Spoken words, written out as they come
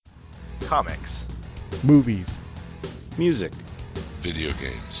Comics. Movies. Music. Video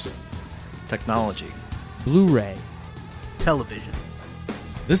games. Technology. Blu-ray. Television.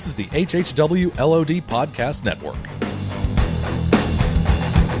 This is the HHW LOD Podcast Network.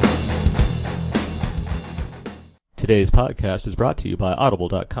 Today's podcast is brought to you by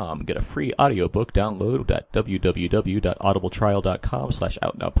Audible.com. Get a free audiobook download at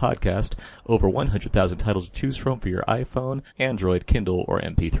www.audibletrial.com/outnowpodcast. Over 100,000 titles to choose from for your iPhone, Android, Kindle, or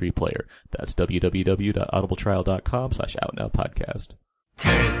MP3 player. That's www.audibletrial.com/outnowpodcast.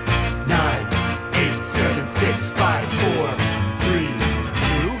 10, 9, 8, 7, 6, 5, 4, 3,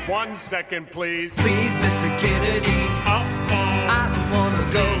 2. 1 second, please. Please, Mr. Kennedy. I don't wanna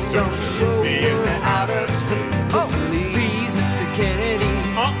go. Please don't shoot me in the outer space. Please, Mr. Kennedy.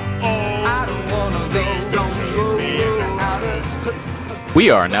 I don't wanna go. Please don't shoot me in the outer space. We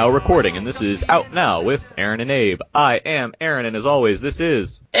are now recording, and this is Out Now with Aaron and Abe. I am Aaron, and as always, this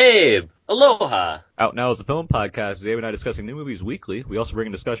is Abe. Aloha. Out Now is a film podcast with Abe and I discussing new movies weekly. We also bring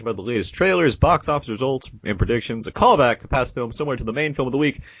a discussion about the latest trailers, box office results, and predictions, a callback to past films similar to the main film of the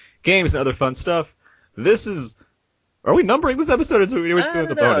week, games, and other fun stuff. This is... Are we numbering this episode, or are we doing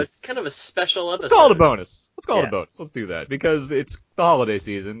the bonus? It's kind of a special episode. Let's call it a bonus. Let's do that, because it's the holiday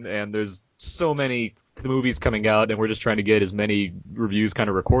season, and there's so many movies coming out, and we're just trying to get as many reviews kind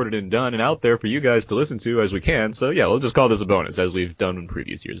of recorded and done and out there for you guys to listen to as we can. So yeah, we'll just call this a bonus, as we've done in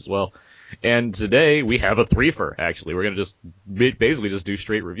previous years as well. And today we have a threefer, actually. We're going to just basically just do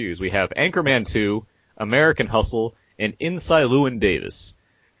straight reviews. We have Anchorman 2, American Hustle, and Inside Llewyn Davis.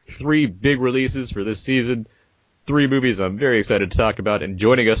 3 big releases for this season. 3 movies I'm very excited to talk about, and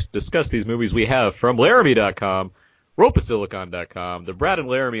joining us to discuss these movies we have from Laramie.com, Ropasilicon.com, the Brad and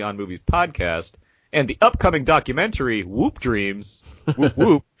Laramie on Movies podcast, and the upcoming documentary, Whoop Dreams. Whoop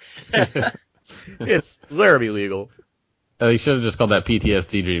Whoop. It's Laramie Legal. You should have just called that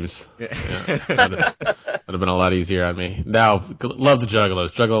PTSD Dreams. Yeah. That'd have been a lot easier on me. Now, love the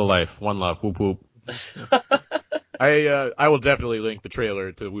Juggalos. Juggalo life. One love. Whoop whoop. I will definitely link the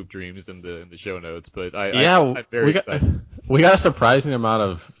trailer to Whoop Dreams in the show notes, but I'm very excited. We got a surprising amount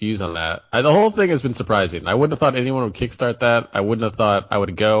of views on that. The whole thing has been surprising. I wouldn't have thought anyone would kickstart that. I wouldn't have thought I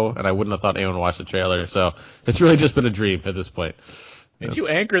would go, and I wouldn't have thought anyone would watch the trailer. So it's really just been a dream at this point. And you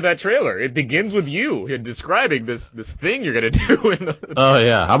anchor that trailer. It begins with you describing this thing you're going to do. Oh,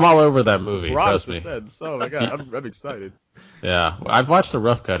 yeah. I'm all over that movie. Trust me. Oh, my God. I'm excited. Yeah. I've watched the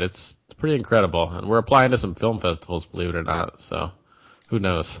rough cut. It's pretty incredible. And we're applying to some film festivals, believe it or not. So who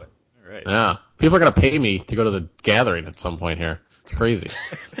knows? All right. Yeah. People are going to pay me to go to the gathering at some point here. It's crazy.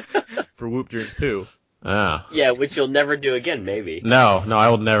 For Whoop Dreams 2. Yeah, which you'll never do again, maybe. No, I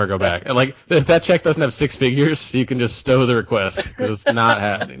will never go back. And if that check doesn't have 6 figures, you can just stow the request, because it's not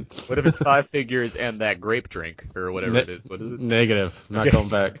happening. What if it's 5 figures and that grape drink, or whatever it is? What is it? Negative. Not going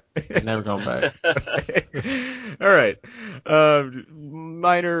back. Never going back. All right.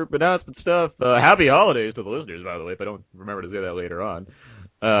 Minor announcement stuff. Happy holidays to the listeners, by the way, if I don't remember to say that later on.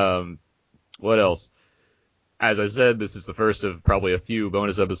 What else? As I said, this is the first of probably a few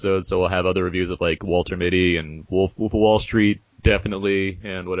bonus episodes, so we'll have other reviews of like Walter Mitty and Wolf of Wall Street, definitely,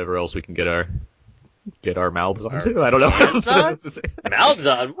 and whatever else we can get our mouths onto. I don't know what else to say. Mouths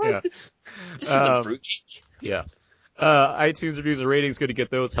on? What? Yeah. This is some fruitcake. Yeah. iTunes reviews and ratings, good to get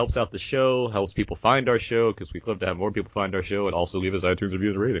those. Helps out the show, helps people find our show, because we'd love to have more people find our show, and also leave us iTunes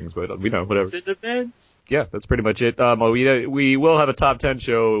reviews and ratings, but we know, whatever. It's in defense. Yeah, that's pretty much it. We will have a top 10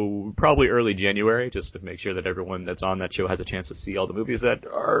 show probably early January, just to make sure that everyone that's on that show has a chance to see all the movies that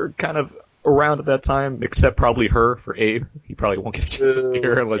are kind of around at that time, except probably her, for Abe. He probably won't get a chance to see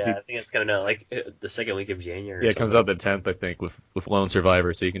her unless I think it's coming out the second week of January. Yeah, it comes out the 10th, I think, with Lone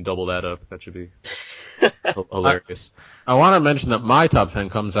Survivor, so you can double that up. That should be hilarious. I want to mention that my top 10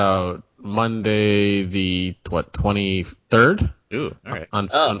 comes out Monday, the 23rd. Ooh, all right. On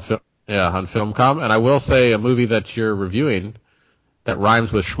Filmcom, and I will say a movie that you're reviewing that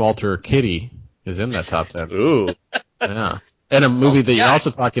rhymes with Schmalter Kitty is in that top 10. Ooh, yeah, and a movie that you're also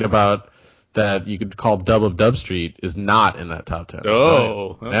talking about that you could call Dub of Dub Street is not in that top 10.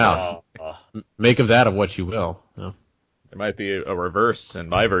 Oh, so, yeah. Make of that of what you will. Yeah. There might be a reverse in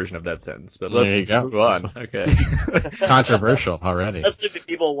my version of that sentence, but let's move on. Okay. Controversial already. Let's look at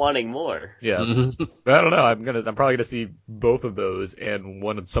people wanting more. Yeah. I don't know. I'm probably gonna see both of those and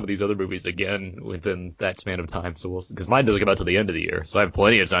some of these other movies again within that span of time. So because mine doesn't come out till the end of the year, so I have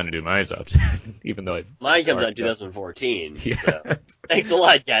plenty of time to do mine up. Even though mine comes out in 2014. Yeah. So. Thanks a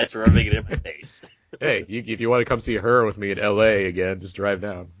lot, guys, for rubbing it in my face. Hey, if you want to come see her with me in LA again, just drive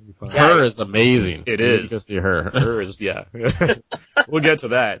down. It'll be Her is amazing. It You is. can see her. Her is, yeah. We'll get to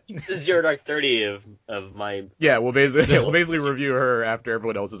that. The Zero Dark 30 of my. Yeah, we'll basically review her after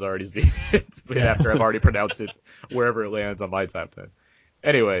everyone else has already seen it, after I've already pronounced it wherever it lands on my top 10.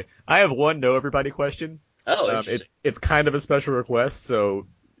 Anyway, I have one know everybody question. Oh, interesting. It's kind of a special request, so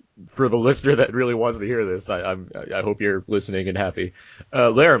for the listener that really wants to hear this, I hope you're listening and happy.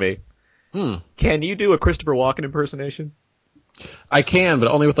 Laramie, can you do a Christopher Walken impersonation? I can, but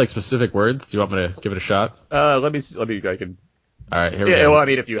only with like specific words. Do you want me to give it a shot? Let me, I can. All right, here we Yeah, go. well, I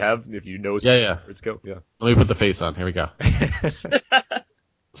mean, if you know specific words, go, yeah. Let me put the face on. Here we go.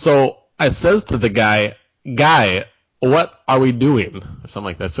 So I says to the guy, what are we doing? Or something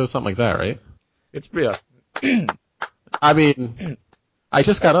like that. So something like that, right? It's, yeah. I mean, I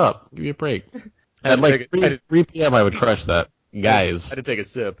just got up. Give me a break. At like 3 p.m. I would crush that. Guys. I had to take a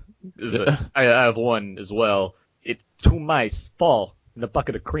sip. I have one as well. It's 2 mice fall in a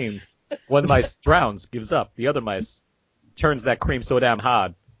bucket of cream. One mice drowns, gives up. The other mice turns that cream so damn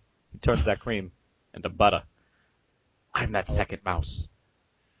hard. He turns that cream into butter. I'm that second mouse.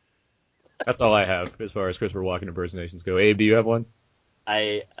 That's all I have as far as Christopher Walken impersonations go. Abe, do you have one?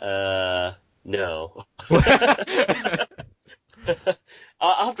 No.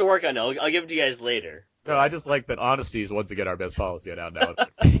 I'll have to work on it. I'll give it to you guys later. No, I just like that honesty is once again our best policy now.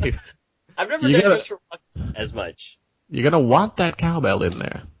 I've never done Christopher Walken as much. You're going to want that cowbell in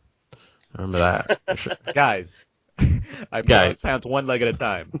there. Remember that. For sure. Guys. I pants one leg at a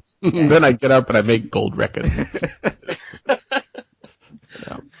time. Then I get up and I make gold records.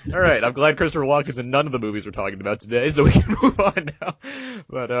 All right, I'm glad Christopher Walken's in none of the movies we're talking about today, so we can move on now.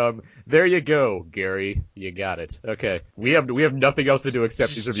 But there you go, Gary. You got it. Okay, we have nothing else to do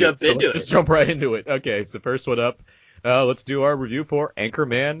except these reviews, so let's just jump right into it. Okay, so first one up, let's do our review for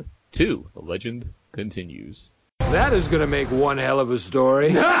Anchorman 2: The Legend Continues. That is going to make one hell of a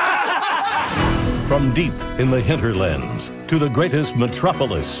story. From deep in the hinterlands to the greatest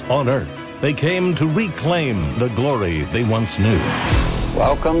metropolis on Earth, they came to reclaim the glory they once knew.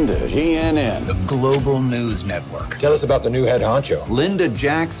 Welcome to GNN, the Global News Network. Tell us about the new head honcho. Linda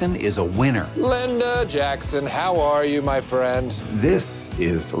Jackson is a winner. Linda Jackson, how are you, my friend? This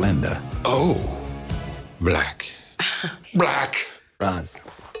is Linda. Oh, black. Black. Bronze.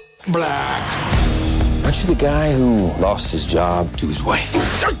 Black. Aren't you the guy who lost his job to his wife?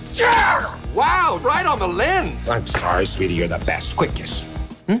 Wow, right on the lens. I'm sorry, sweetie, you're the best. Quick kiss.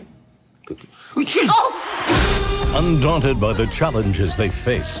 Undaunted by the challenges they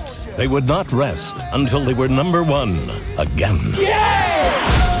faced, they would not rest until they were number one again.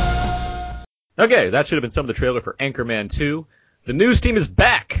 Okay, that should have been some of the trailer for Anchorman 2. The news team is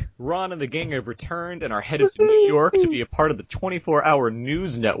back. Ron and the gang have returned and are headed to New York to be a part of the 24-hour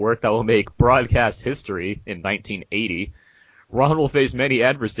news network that will make broadcast history in 1980. Ron will face many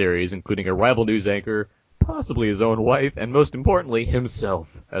adversaries, including a rival news anchor, possibly his own wife, and most importantly,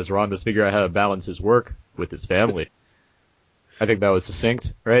 himself, as Ron must figure out how to balance his work with his family. I think that was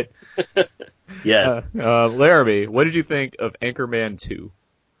succinct, right? Yes. Laramie, what did you think of Anchorman 2?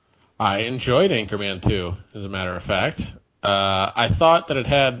 I enjoyed Anchorman 2, as a matter of fact. I thought that it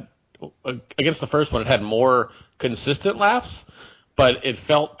had, against the first one, it had more consistent laughs, but it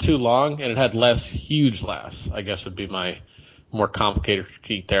felt too long, and it had less huge laughs, I guess would be my more complicated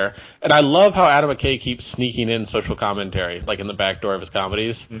critique there. And I love how Adam McKay keeps sneaking in social commentary, like in the back door of his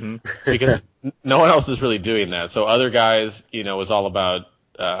comedies, because no one else is really doing that. So other guys, was all about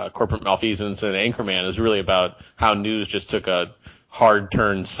corporate malfeasance, and Anchorman is really about how news just took a hard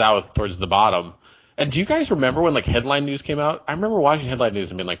turn south towards the bottom. And do you guys remember when headline news came out? I remember watching headline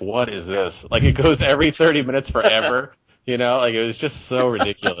news and being like, what is this? It goes every 30 minutes forever. It was just so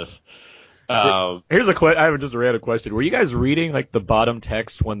ridiculous. Here's I have just a random question. Were you guys reading the bottom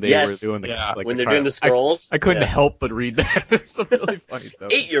text when they were doing when they're doing the scrolls? I couldn't help but read that. There's some really funny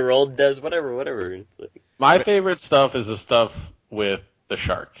stuff. 8-year-old does whatever. It's My favorite stuff is the stuff with the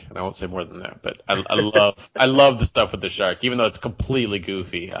shark, and I won't say more than that. But I love the stuff with the shark, even though it's completely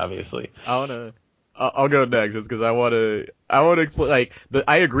goofy. Obviously, I'll go next, just because I want to explain,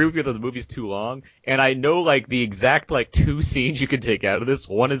 I agree with you that the movie's too long, and I know, the exact, 2 scenes you can take out of this.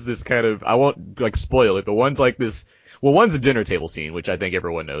 One is this kind of, I won't, spoil it, but one's one's a dinner table scene, which I think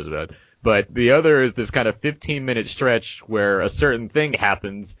everyone knows about, but the other is this kind of 15-minute stretch where a certain thing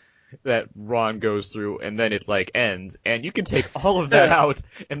happens that Ron goes through, and then it ends, and you can take all of that out,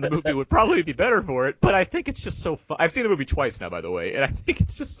 and the movie would probably be better for it. But I think it's just so fun. I've seen the movie twice now, by the way, and I think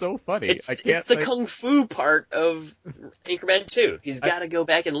it's just so funny. It's the kung fu part of Anchorman 2. He's got to go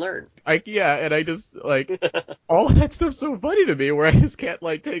back and learn. And I just all of that stuff's so funny to me, where I just can't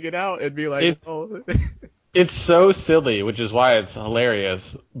take it out and be like, It's so silly, which is why it's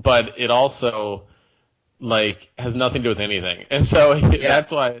hilarious, but it also like has nothing to do with anything. And so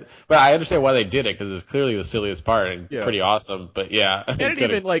that's why, but I understand why they did it because it's clearly the silliest part and pretty awesome. But yeah. And it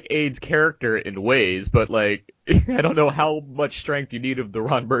even like aids character in ways, but like, I don't know how much strength you need of the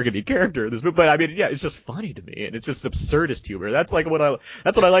Ron Burgundy character in this movie, but I mean, yeah, it's just funny to me and it's just absurdist humor. That's what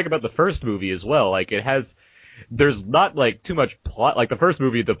I like about the first movie as well. Like there's not like too much plot. Like the first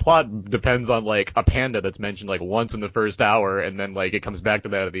movie, the plot depends on like a panda that's mentioned like once in the first hour, and then like it comes back to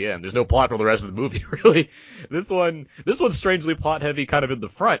that at the end. There's no plot for the rest of the movie, really. This one's strangely plot heavy, kind of in the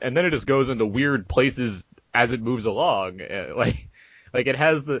front, and then it just goes into weird places as it moves along. Like it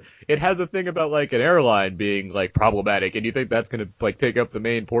has a thing about like an airline being like problematic, and you think that's gonna like take up the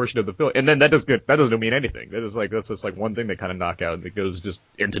main portion of the film, and then that doesn't mean anything. That's just like one thing they kind of knock out, and it goes just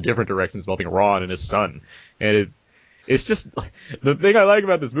into different directions involving Ron and his son, and it's just the thing I like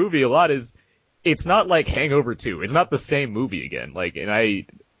about this movie a lot is it's not like Hangover 2. It's not the same movie again. Like, and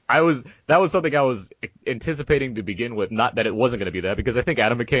that was something I was anticipating to begin with. Not that it wasn't going to be that, because I think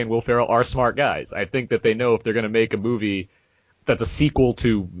Adam McKay and Will Ferrell are smart guys. I think that they know if they're going to make a movie that's a sequel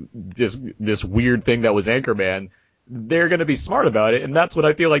to this weird thing that was Anchorman, they're going to be smart about it, and that's what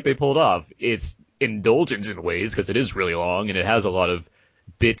I feel like they pulled off. It's indulgent in ways, because it is really long, and it has a lot of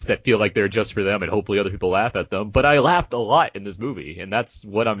bits that feel like they're just for them, and hopefully other people laugh at them, but I laughed a lot in this movie, and that's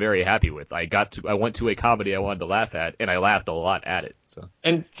what I'm very happy with. I went to a comedy I wanted to laugh at, and I laughed a lot at it. So.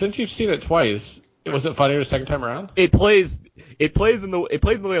 And since you've seen it twice, was it funnier the second time around? It plays in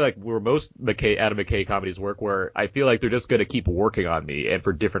the way like where most Adam McKay comedies work, where I feel like they're just gonna keep working on me, and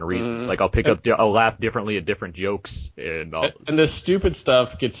for different reasons. Like I'll laugh differently at different jokes, and the stupid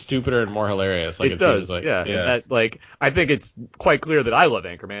stuff gets stupider and more hilarious. Like it does, like, yeah. And that, like, I think it's quite clear that I love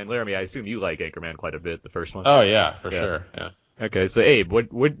Anchorman. Laramie, I assume you like Anchorman quite a bit, the first one. Oh yeah, for sure. Yeah. Okay, so Abe, what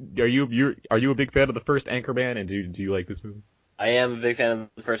are you a big fan of the first Anchorman, and do you like this movie? I am a big fan of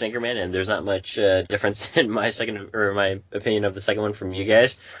the first Anchorman, and there's not much difference in my opinion of the second one from you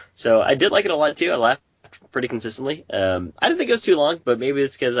guys. So I did like it a lot too. I laughed pretty consistently. I didn't think it was too long, but maybe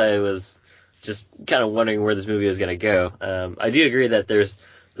it's because I was just kind of wondering where this movie was going to go. I do agree that there's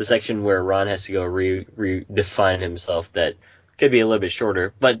the section where Ron has to go redefine himself that could be a little bit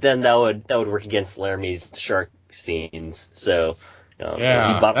shorter, but then that would work against Laramie's shark scenes. So he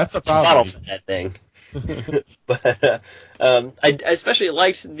that's the problem. Bottled that thing. But I especially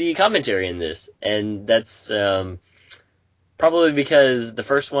liked the commentary in this, and that's probably because the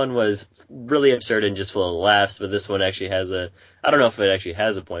first one was really absurd and just full of laughs, but this one actually has I don't know if it actually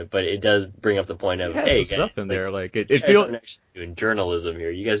has a point, but it does bring up the point of, hey, some stuff in there, like it feels aren't actually doing journalism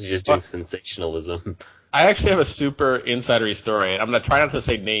here. You guys are just doing sensationalism. I actually have a super insidery story. I'm going to try not to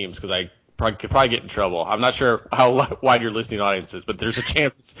say names because I could probably get in trouble. I'm not sure how wide your listening audience is, but there's a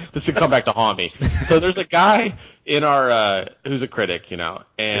chance this could come back to haunt me. So there's a guy in our who's a critic,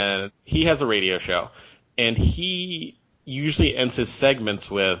 and he has a radio show, and he usually ends his segments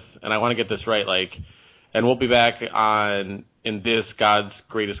with, and I want to get this right, like, and we'll be back in this God's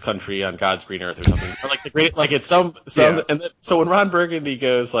greatest country on God's green earth or something. Or like the great, like it's some, and then, so when Ron Burgundy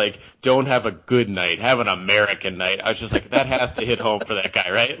goes like, don't have a good night, have an American night, I was just like, that has to hit home for that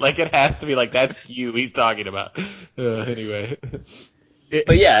guy, right? Like it has to be like, that's you he's talking about. Anyway.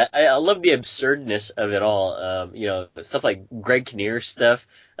 But yeah, I love the absurdness of it all. Stuff like Greg Kinnear stuff.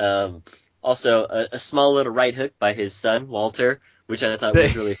 Also a small little right hook by his son, Walter, which I thought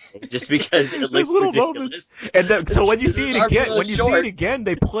was really funny, just because it looks ridiculous. And then, so when you see it again,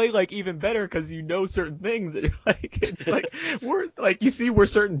 they play like even better because you know certain things. That it's like you see where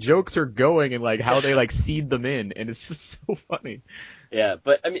certain jokes are going and like how they like seed them in, and it's just so funny. Yeah,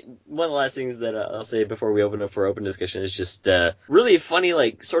 but I mean, one of the last things that I'll say before we open up for open discussion is just really funny,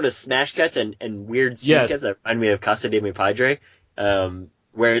 like sort of smash cuts and weird scene cuts that remind me of Casa de Mi Padre.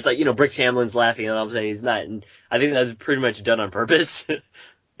 Where it's like, Brick Tamlin's laughing and all of a sudden he's not. And I think that was pretty much done on purpose.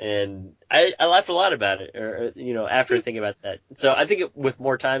 And I laughed a lot about it, after thinking about that. So I think with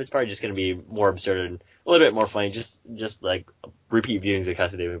more time, it's probably just going to be more absurd and a little bit more funny, just like repeat viewings of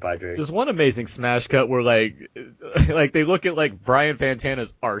Casa de Mi Padre. There's one amazing smash cut where like they look at like Brian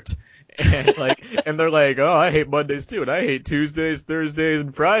Fantana's art. And they're like, oh, I hate Mondays too, and I hate Tuesdays, Thursdays,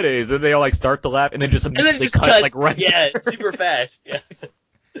 and Fridays, and they all like start to laugh, and then just immediately cut like right. Yeah, it's super fast. Yeah.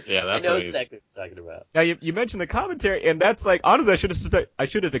 Yeah, that's I know exactly what you're talking about. Now you mentioned the commentary, and that's like honestly, I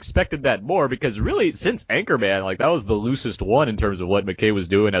should have expected that more, because really since Anchorman, like that was the loosest one in terms of what McKay was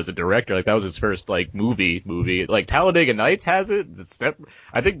doing as a director. Like that was his first like movie. Like Talladega Nights has it.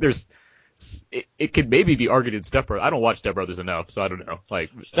 I think there's it could maybe be argued in Step Brothers. I don't watch Step Brothers enough, so I don't know.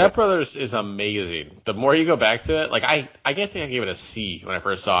 Like Step Brothers is amazing. The more you go back to it, like I think I gave it a C when I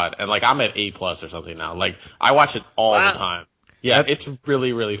first saw it, and like I'm at A+ or something now. Like I watch it all the time. Yeah, it's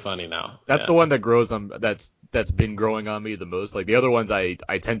really, really funny now. That's the one that grows on. That's been growing on me the most. Like the other ones, I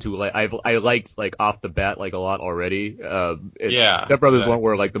tend to like. I liked like off the bat like a lot already. Step Brothers one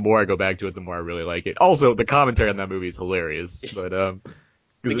where like the more I go back to it, the more I really like it. Also, the commentary on that movie is hilarious. But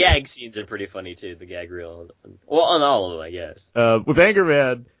the gag scenes are pretty funny too. The gag reel, well, on all of them, I guess. With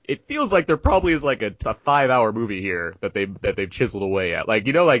Anchorman, it feels like there probably is like a 5-hour movie here that they've chiseled away at. Like,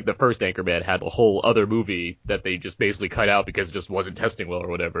 you know, like the first Anchorman had a whole other movie that they just basically cut out because it just wasn't testing well or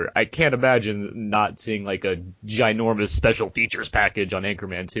whatever. I can't imagine not seeing like a ginormous special features package on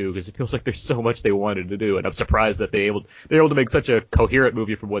Anchorman 2 because it feels like there's so much they wanted to do, and I'm surprised that they're able to make such a coherent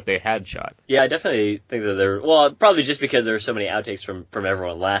movie from what they had shot. Yeah, I definitely think that probably just because there were so many outtakes from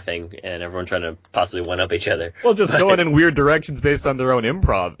everyone laughing and everyone trying to possibly one-up each other. Well, just going in weird directions based on their own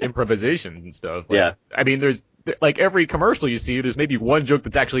improvisation and stuff. Like, yeah. I mean, there's like every commercial you see, there's maybe one joke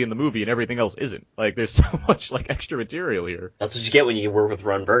that's actually in the movie and everything else isn't. Like, there's so much like extra material here. That's what you get when you work with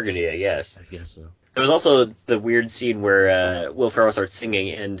Ron Burgundy, I guess. I guess so. There was also the weird scene where Will Ferrell starts singing,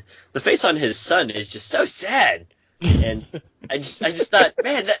 and the face on his son is just so sad. And I just thought,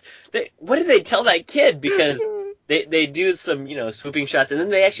 man, what did they tell that kid? Because they do some, swooping shots, and then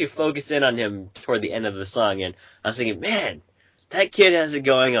they actually focus in on him toward the end of the song, and I was thinking, man, that kid has it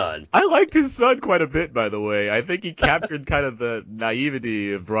going on. I liked his son quite a bit, by the way. I think he captured kind of the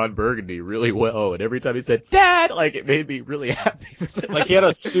naivety of Ron Burgundy really well, and every time he said "Dad," like it made me really happy. Like he had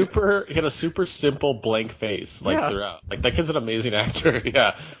a super simple blank face throughout. Like that kid's an amazing actor.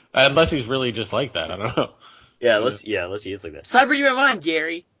 Yeah, unless he's really just like that. I don't know. Yeah, unless he is like that. Cyber you in mind,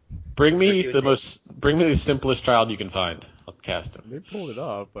 Gary. Bring me the simplest child you can find. I'll cast him. They pulled it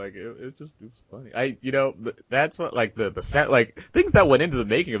off. Like it was funny. That's what like the sound, like things that went into the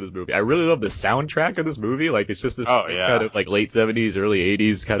making of this movie. I really love the soundtrack of this movie. Like it's just this kind of like late 70s, early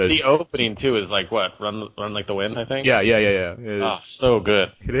 80s kind of. The opening too is like what? Run Like the Wind, I think. Yeah. Oh, so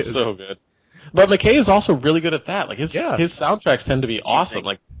good. It is so good. But McKay is also really good at that. Like his soundtracks tend to be awesome.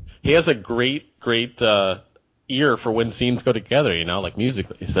 Like he has a great ear for when scenes go together, like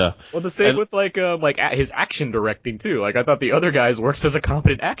musically. So well, the same with like his action directing too. Like I thought The Other Guys works as a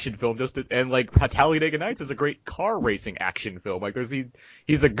competent action film, and Talladega Nights is a great car racing action film. Like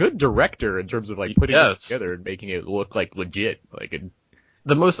he's a good director in terms of like putting it together and making it look like legit.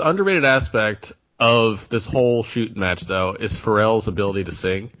 The most underrated aspect of this whole shoot match though is Pharrell's ability to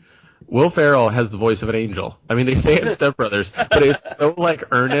sing. Will Ferrell has the voice of an angel. I mean, they say it in Step Brothers, but it's so like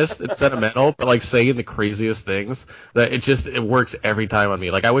earnest and sentimental, but like saying the craziest things that it works every time on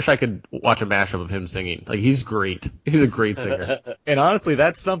me. Like I wish I could watch a mashup of him singing. Like he's great. He's a great singer. And honestly,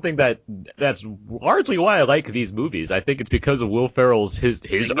 that's something that's largely why I like these movies. I think it's because of Will Ferrell's his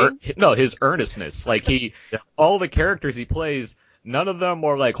earnestness. Like all the characters he plays, none of them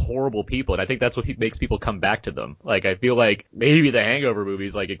are like horrible people, and I think that's what makes people come back to them. Like I feel like maybe the Hangover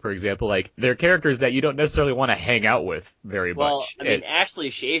movies, like for example, like they're characters that you don't necessarily want to hang out with very much. Well, I mean,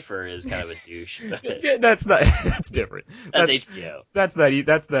 Ashley Schaefer is kind of a douche. Yeah, that's different. That's HBO. That's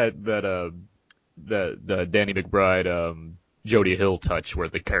the Danny McBride, Jodie Hill touch where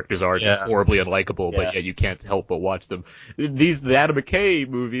the characters are just horribly unlikable, but yet you can't help but watch them. The Adam McKay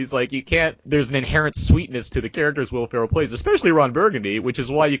movies, like there's an inherent sweetness to the characters Will Ferrell plays, especially Ron Burgundy, which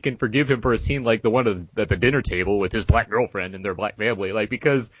is why you can forgive him for a scene like the one at the dinner table with his black girlfriend and their black family, like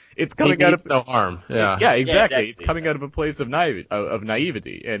because it's coming out of no harm. Yeah, exactly. It's coming out of a place of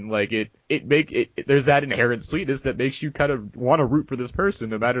naivety, and like there's that inherent sweetness that makes you kind of want to root for this person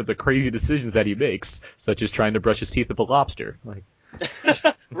no matter the crazy decisions that he makes, such as trying to brush his teeth with a lobster. Like,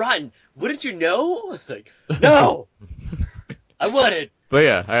 Ron, wouldn't you know? Like, no, I wouldn't. But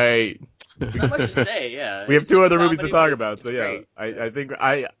yeah, not much to say. Yeah, we have two other movies to talk about. So yeah, I think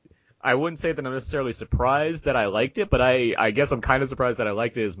I wouldn't say that I'm necessarily surprised that I liked it, but I guess I'm kind of surprised that I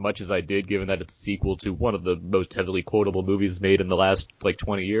liked it as much as I did, given that it's a sequel to one of the most heavily quotable movies made in the last like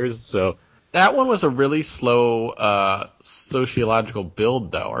 20 years. So. That one was a really slow sociological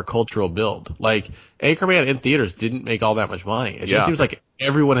build, though, or cultural build. Like, Anchorman in theaters didn't make all that much money. It just seems like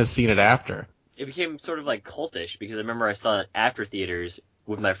everyone has seen it after. It became sort of like cultish, because I remember I saw it after theaters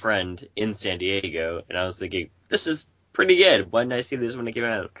with my friend in San Diego, and I was thinking, this is pretty good. Why didn't I see this when it came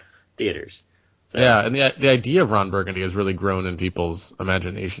out in theaters? So, yeah, and the idea of Ron Burgundy has really grown in people's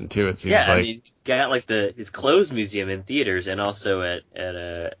imagination, too, it seems like. Yeah, I mean, he's got like his clothes museum in theaters and also at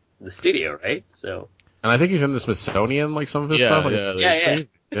the studio, right? So, and I think he's in the Smithsonian, like some of his stuff. Like yeah.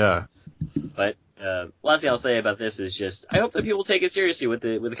 Yeah. But Last thing I'll say about this is just I hope that people take it seriously with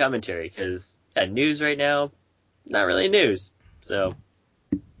the commentary, because news right now, not really news. So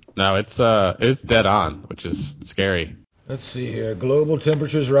no, it's dead on, which is scary. Let's see here. Global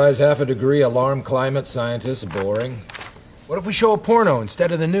temperatures rise 0.5 degree. Alarm climate scientists. Boring. What if we show a porno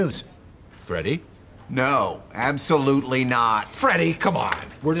instead of the news? Freddy? No, absolutely not. Freddy, come on.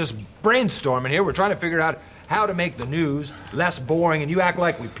 We're just brainstorming here. We're trying to figure out how to make the news less boring, and you act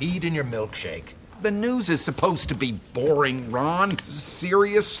like we peed in your milkshake. The news is supposed to be boring, Ron.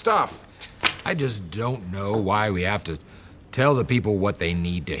 Serious stuff. I just don't know why we have to tell the people what they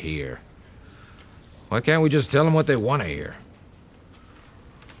need to hear. Why can't we just tell them what they want to hear?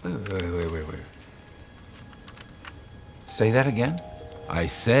 Wait. Say that again? I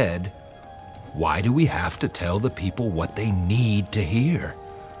said, why do we have to tell the people what they need to hear?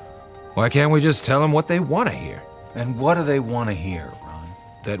 Why can't we just tell them what they want to hear? And what do they want to hear, Ron?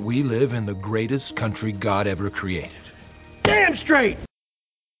 That we live in the greatest country God ever created. Damn straight!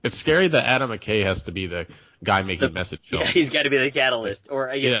 It's scary that Adam McKay has to be the guy making message films. Yeah, he's got to be the catalyst, or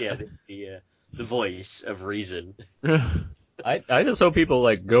I guess the voice of reason. I just hope people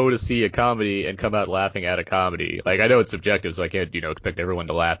like go to see a comedy and come out laughing at a comedy. Like, I know it's subjective, so I can't expect everyone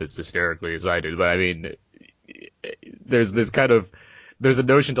to laugh as hysterically as I do. But I mean, there's a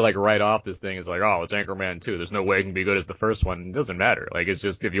notion to like write off this thing as like, oh, it's Anchorman 2. There's no way it can be good as the first one. It doesn't matter. Like, it's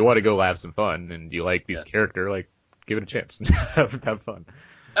just if you want to go have some fun and you like this character, like, give it a chance. have fun.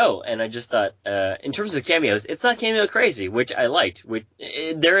 Oh, and I just thought, in terms of cameos, it's not cameo crazy, which I liked.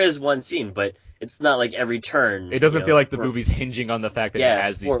 There is one scene, but it's not like every turn. It doesn't feel like the movie's hinging on the fact that it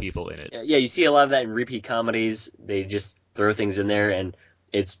has these people in it. Yeah, you see a lot of that in repeat comedies. They just throw things in there, and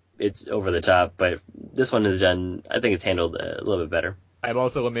it's over the top. But this one is done. I think it's handled a little bit better. I'm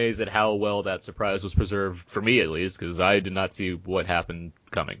also amazed at how well that surprise was preserved, for me at least, because I did not see what happened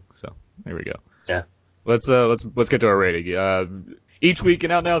coming. So there we go. Yeah. Let's get to our rating. Each week in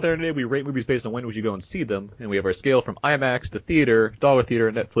Out Now There Today, we rate movies based on when would you go and see them, and we have our scale from IMAX to theater, dollar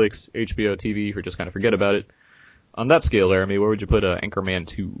theater, Netflix, HBO TV, or just kind of forget about it. On that scale, Laramie, where would you put Anchorman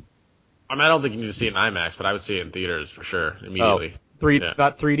 2? I mean, I don't think you need to see it in IMAX, but I would see it in theaters for sure, immediately.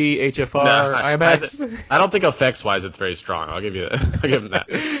 Not 3D, HFR, IMAX? I don't think effects-wise it's very strong. I'll give them that.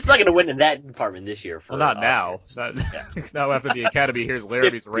 It's not going to win in that department this year. Not now. Now after the Academy, here's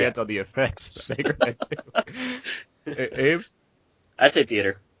Laramie's rant on the effects of Anchorman 2. Abe? I'd say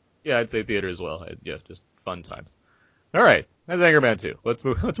theater. Yeah, I'd say theater as well. Yeah, just fun times. All right, that's Anchorman 2. Let's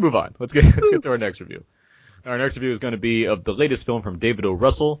move on. Let's get to our next review. Our next review is going to be of the latest film from David O.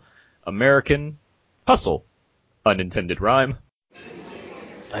 Russell, American Hustle. Unintended rhyme.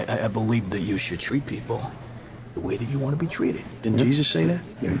 I believe that you should treat people the way that you want to be treated. Didn't Jesus say that?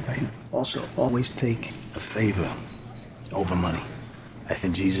 Yeah. Right. Also, always take a favor over money. I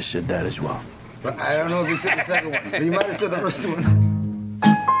think Jesus said that as well. But I don't know if he said the second one, but he might have said the first one.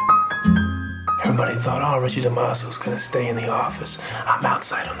 Everybody thought, oh, Richie DeMaso's gonna stay in the office. I'm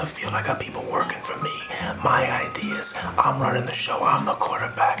outside on the field. I got people working for me. My ideas. I'm running the show. I'm the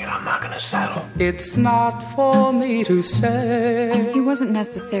quarterback, and I'm not gonna settle. It's not for me to say. He wasn't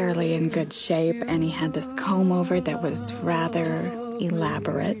necessarily in good shape, and he had this comb over that was rather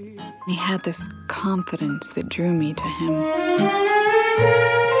elaborate. He had this confidence that drew me to him.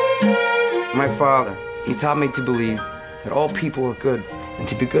 My father, he taught me to believe that all people are good and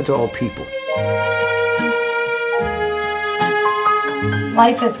to be good to all people.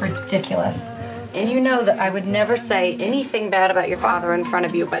 Life is ridiculous. And you know that I would never say anything bad about your father in front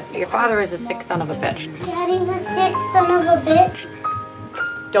of you, but your father is a sick son of a bitch. Daddy, the sick son of a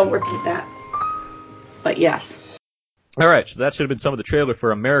bitch? Don't repeat that. But yes. All right, so that should have been some of the trailer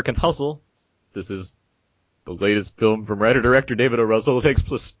for American Hustle. This is the latest film from writer-director David O. Russell.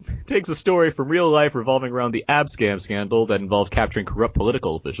 Takes a story from real life revolving around the Abscam scandal that involved capturing corrupt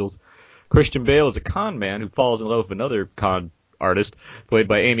political officials. Christian Bale is a con man who falls in love with another con artist, played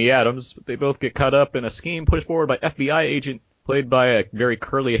by Amy Adams. They both get caught up in a scheme pushed forward by FBI agent, played by a very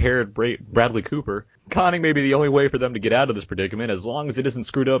curly-haired Bradley Cooper. Conning may be the only way for them to get out of this predicament, as long as it isn't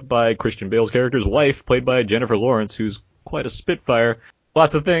screwed up by Christian Bale's character's wife, played by Jennifer Lawrence, who's quite a spitfire.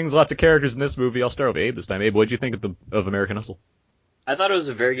 Lots of things, lots of characters in this movie. I'll start with Abe this time. Abe, what did you think of American Hustle? I thought it was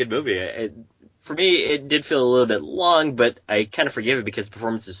a very good movie. For me, it did feel a little bit long, but I kind of forgive it because the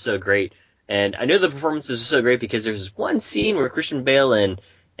performance is so great. And I know the performances are so great because there's one scene where Christian Bale and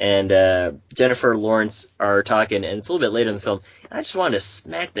Jennifer Lawrence are talking, and it's a little bit later in the film, and I just wanted to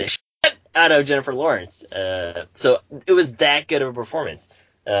smack the shit out of Jennifer Lawrence. So it was that good of a performance.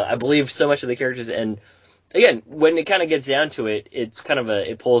 I believe so much of the characters, and again, when it kind of gets down to it, it's kind of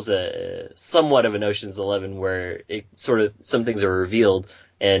it pulls a somewhat of an Ocean's 11 where it sort of some things are revealed,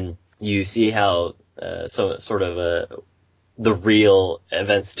 and you see how the real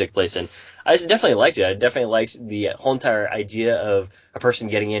events took place. And I definitely liked it. I definitely liked the whole entire idea of a person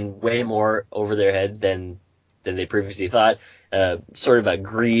getting in way more over their head than they previously thought. Story about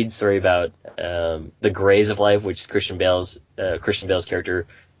greed, story about the grays of life, which Christian Bale's character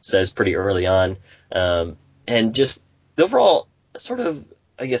says pretty early on, and just the overall sort of,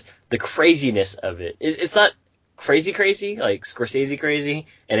 I guess, the craziness of it. It's not crazy like Scorsese crazy,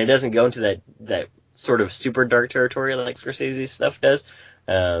 and it doesn't go into that sort of super dark territory like Scorsese stuff does,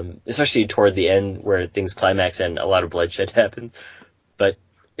 especially toward the end where things climax and a lot of bloodshed happens. But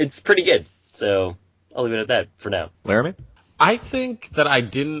it's pretty good, so I'll leave it at that for now. Laramie? I think that I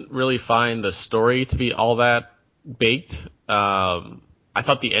didn't really find the story to be all that baked. I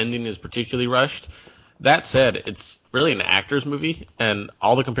thought the ending is particularly rushed. That said, it's really an actor's movie, and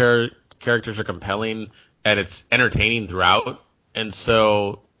all the characters are compelling, and it's entertaining throughout. And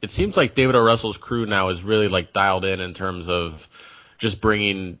so it seems like David O. Russell's crew now is really like dialed in terms of just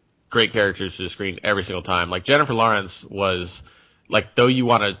bringing great characters to the screen every single time. Like Jennifer Lawrence was, like, though you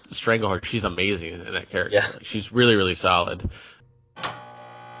want to strangle her, she's amazing in that character. Yeah. Like, she's really, really solid.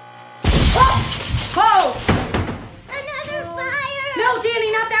 Whoa! Another fire! No,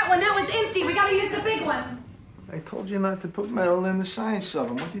 Danny, not that one. That one's empty. We gotta use the big one. I told you not to put metal in the science of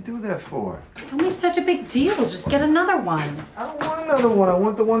them. What'd you do that for? Don't make such a big deal. Just get another one. I don't want another one. I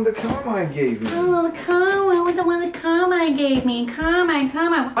want the one that Carmine gave me. Oh, Carmine. I want the one that Carmine gave me. Carmine.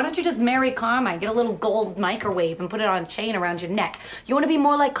 Why don't you just marry Carmine? Get a little gold microwave and put it on a chain around your neck. You want to be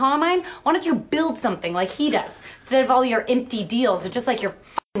more like Carmine? Why don't you build something like he does? Instead of all your empty deals, it's just like your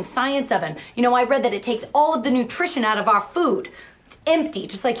fucking science oven. You know, I read that it takes all of the nutrition out of our food. It's empty,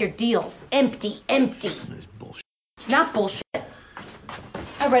 just like your deals. Empty. That's bullshit. It's not bullshit.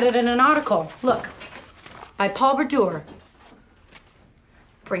 I read it in an article. Look, by Paul Brodeur.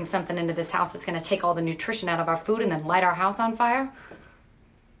 Bring something into this house that's going to take all the nutrition out of our food and then light our house on fire?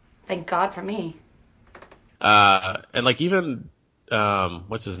 Thank God for me. And like even,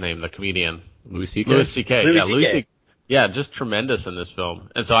 what's his name? The comedian. Louis C.K. Louis C.K. Yeah, Louis C.K. Yeah, just tremendous in this film.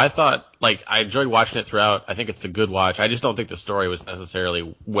 And so I thought, like, I enjoyed watching it throughout. I think it's a good watch. I just don't think the story was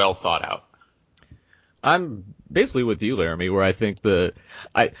necessarily well thought out. I'm basically with you, Laramie, where I think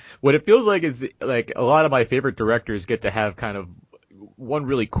what it feels like is like a lot of my favorite directors get to have kind of one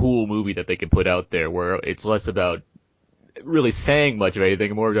really cool movie that they can put out there where it's less about really saying much of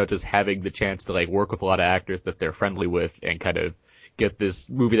anything, more about just having the chance to like work with a lot of actors that they're friendly with and kind of get this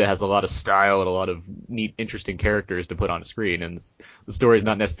movie that has a lot of style and a lot of neat, interesting characters to put on a screen. And the story is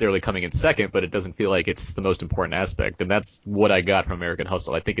not necessarily coming in second, but it doesn't feel like it's the most important aspect. And that's what I got from American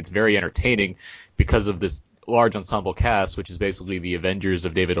Hustle. I think it's very entertaining because of this large ensemble cast, which is basically the Avengers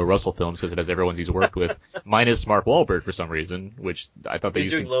of David O. Russell films because it has everyone he's worked with, minus Mark Wahlberg for some reason, which I thought they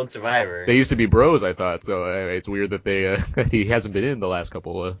used to. Lone Survivor. They used to be bros, I thought. So it's weird that that he hasn't been in the last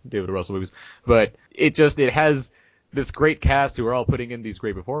couple of David O. Russell movies. But it has this great cast who are all putting in these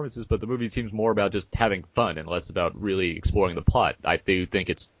great performances, but the movie seems more about just having fun and less about really exploring the plot. I do think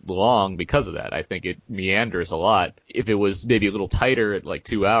it's long because of that. I think it meanders a lot. If it was maybe a little tighter at like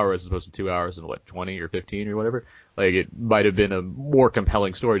 2 hours as opposed to 2 hours and 20 or 15 or whatever, like it might have been a more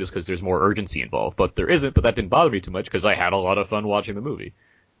compelling story just because there's more urgency involved. But there isn't, but that didn't bother me too much because I had a lot of fun watching the movie.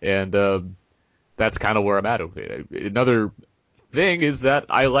 And that's kind of where I'm at with it. Another thing is that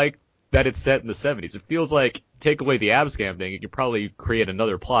I like that it's set in the 70s. It feels like, take away the Abscam thing, you could probably create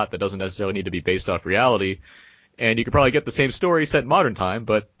another plot that doesn't necessarily need to be based off reality, and you could probably get the same story set in modern time,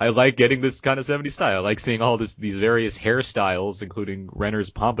 but I like getting this kind of 70s style. I like seeing all these various hairstyles, including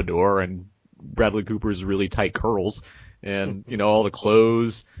Renner's pompadour and Bradley Cooper's really tight curls, and, you know, all the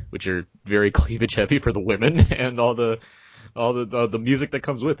clothes, which are very cleavage heavy for the women, and all the music that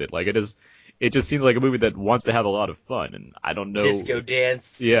comes with it. Like, it just seems like a movie that wants to have a lot of fun, and I don't know. Disco dance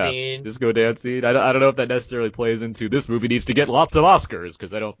scene. Disco dance scene. I don't know if that necessarily plays into this movie needs to get lots of Oscars,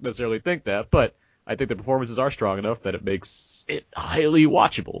 because I don't necessarily think that, but I think the performances are strong enough that it makes it highly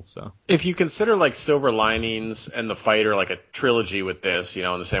watchable. So if you consider like Silver Linings and The Fighter like a trilogy with this, you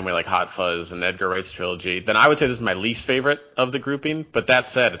know, in the same way like Hot Fuzz and Edgar Wright's trilogy, then I would say this is my least favorite of the grouping. But that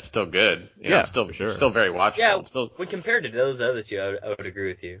said, it's still good. You know, it's still for sure. Still very watchable. Yeah, when compared to those other two, I would agree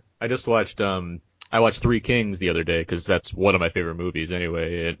with you. I just watched I watched Three Kings the other day because that's one of my favorite movies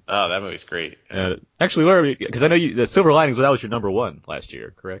anyway. That movie's great. Actually, Laramie, because I know the Silver Linings, that was your number one last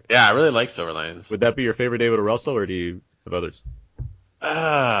year, correct? Yeah, I really like Silver Linings. Would that be your favorite David O. Russell, or do you have others?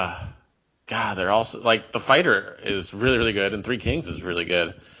 God, they're also like The Fighter is really, really good, and Three Kings is really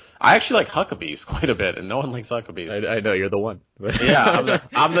good. I actually like Huckabees quite a bit, and no one likes Huckabees. I know, you're the one. Yeah,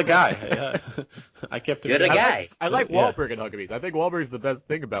 I'm the guy. Yeah. I kept You're the guy. I like Wahlberg and Huckabees. I think Wahlberg's the best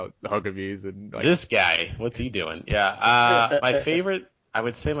thing about Huckabees. And like, this guy, what's he doing? Yeah. My favorite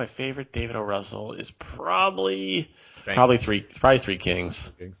David O. Russell is probably Three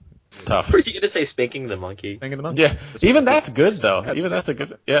Kings. Tough. Were you gonna say Spanking the Monkey? Spanking the Monkey. Yeah. Even that's good though. That's a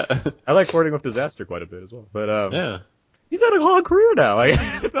good. Yeah. I like Flirting with Disaster quite a bit as well. But yeah. He's had a long career now. I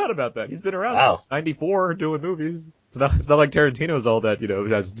thought about that. He's been around since '94 doing movies. It's not like Tarantino's all that,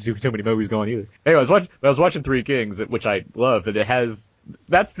 has too many movies going either. Anyway, I was watching Three Kings, which I love, and it has,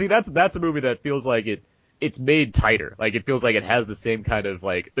 that's a movie that feels like it's made tighter. Like, it feels like it has the same kind of,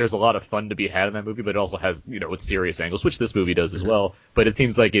 like, there's a lot of fun to be had in that movie, but it also has, its serious angles, which this movie does as well. But it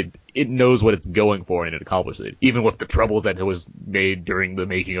seems like it knows what it's going for and it accomplishes it, even with the trouble that was made during the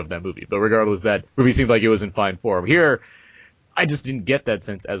making of that movie. But regardless, that movie seemed like it was in fine form. Here, I just didn't get that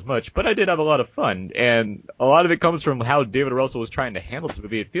sense as much, but I did have a lot of fun, and a lot of it comes from how David Russell was trying to handle this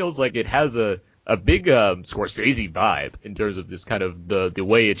movie. It feels like it has a big Scorsese vibe in terms of this kind of the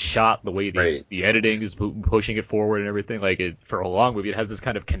way it's shot, the way the editing is pushing it forward and everything. Like, for a long movie, it has this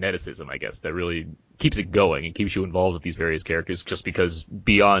kind of kineticism, I guess, that really keeps it going and keeps you involved with these various characters, just because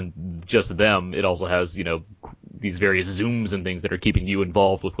beyond just them, it also has, these various zooms and things that are keeping you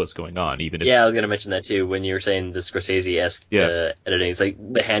involved with what's going on. Even if, I was going to mention that too when you were saying the Scorsese-esque editing. It's like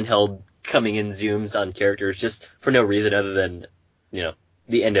the handheld coming in zooms on characters just for no reason other than,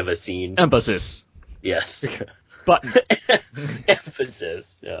 the end of a scene. Emphasis. Yes. Button.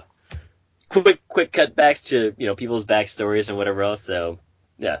 Emphasis, yeah. Quick cutbacks to, people's backstories and whatever else, so,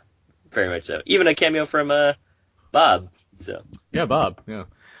 yeah, very much so. Even a cameo from, Bob, so. Yeah, Bob, yeah.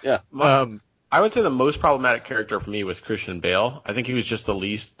 Yeah. I would say the most problematic character for me was Christian Bale. I think he was just the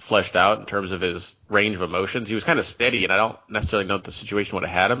least fleshed out in terms of his range of emotions. He was kind of steady, and I don't necessarily know if the situation would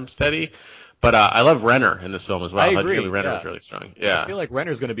have had him steady. But I love Renner in this film as well. I agree. Jeremy Renner was really strong. Yeah. I feel like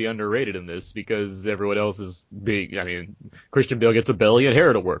Renner's going to be underrated in this because everyone else is big. I mean, Christian Bale gets a belly and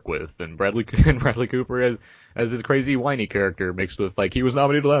hair to work with, and Bradley Cooper has his crazy whiny character mixed with, like, he was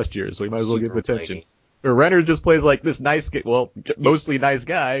nominated last year, so he might as well give him attention. Whiny. Or Renner just plays like this mostly nice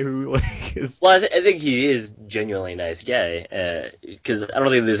guy who is. Well, I think he is genuinely a nice guy, because I don't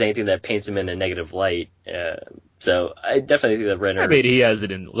think there's anything that paints him in a negative light. So I definitely think that Renner. I mean, he has a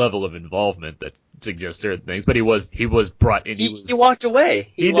level of involvement that suggests certain things, but he was brought in. He walked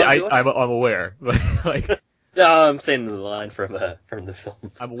away. I'm aware. Like. No, I'm saying the line from the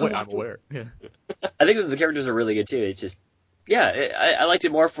film. I'm aware. Yeah. I think that the characters are really good too. It's just, I liked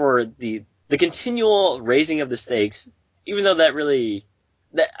it more for the continual raising of the stakes, even though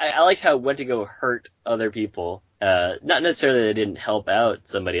I liked how it went to go hurt other people. Not necessarily that it didn't help out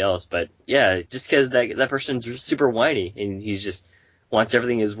somebody else, but just because that person's super whiny and he just wants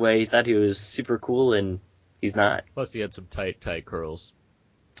everything his way. He thought he was super cool and he's not. Plus he had some tight curls.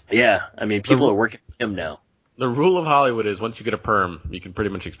 Yeah, I mean, people are working for him now. The rule of Hollywood is once you get a perm, you can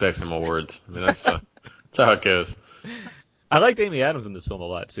pretty much expect some awards. I mean, that's how it goes. I liked Amy Adams in this film a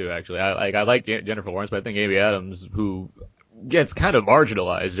lot too, actually. I like Jennifer Lawrence, but I think Amy Adams, who gets kind of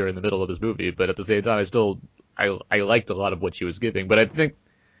marginalized during the middle of this movie, but at the same time, I liked a lot of what she was giving. But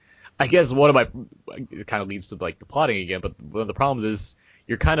I guess it kind of leads to like the plotting again, but one of the problems is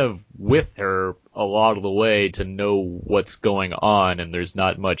you're kind of with her a lot of the way to know what's going on, and there's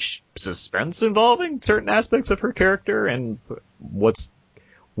not much suspense involving certain aspects of her character and what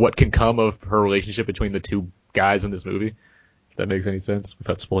can come of her relationship between the two guys in this movie. If that makes any sense,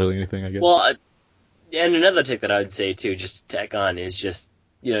 without spoiling anything, I guess. Well, and another take that I would say too, just to tack on, is just,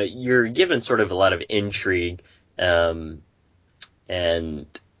 you're given sort of a lot of intrigue, and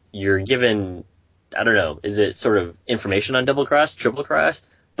you're given, I don't know, is it sort of information on double cross, triple cross?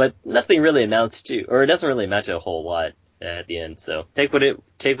 But nothing really amounts to, or it doesn't really amount to a whole lot at the end. So take with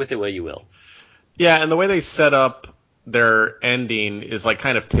it what you will. Yeah, and the way they set up their ending is like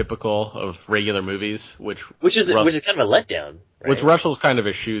kind of typical of regular movies, which is kind of a letdown. Right? Which Russell's kind of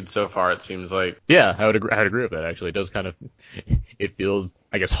eschewed so far, it seems like. Yeah, I would agree with that. Actually, it does kind of. It feels,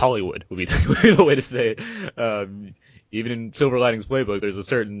 I guess, Hollywood would be the way to say it. Even in Silver Linings Playbook,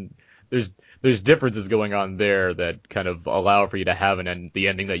 there's differences going on there that kind of allow for you to have the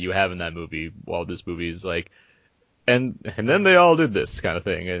ending that you have in that movie, while this movie is like, and then they all did this kind of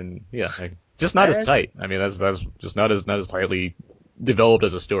thing, and just not as tight. I mean, that's just not as tightly developed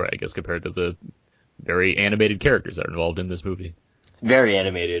as a story, I guess, compared to the very animated characters that are involved in this movie. Very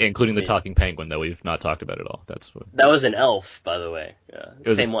animated, including the talking penguin that we've not talked about at all. That was an elf, by the way. Yeah, it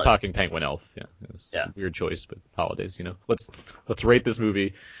was same a one. Talking penguin elf. Yeah, it was a weird choice, but holidays, Let's rate this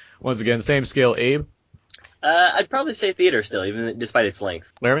movie. Once again, same scale. Abe? I'd probably say theater still, even despite its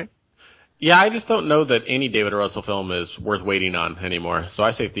length. Laramie? Yeah, I just don't know that any David Russell film is worth waiting on anymore. So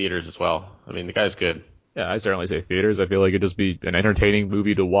I say theaters as well. I mean, the guy's good. Yeah, I certainly say theaters. I feel like it'd just be an entertaining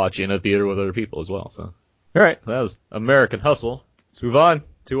movie to watch in a theater with other people as well. So, all right, that was American Hustle. Let's move on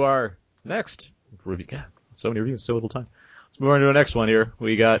to our next review. God, so many reviews, so little time. Let's move on to the next one here.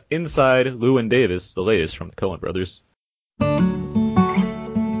 We got Inside Llewyn Davis, the latest from the Coen brothers.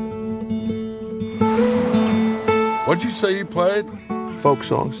 What'd you say you played? Folk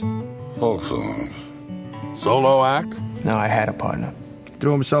songs. Folk songs. Solo act? No, I had a partner.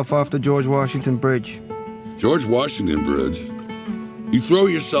 Threw himself off the George Washington Bridge. George Washington Bridge? You throw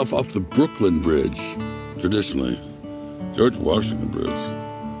yourself off the Brooklyn Bridge, traditionally. George Washington Bridge.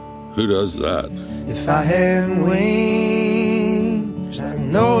 Who does that? If I had wings like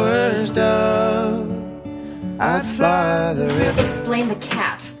Noah's dove, I'd fly the river. Explain the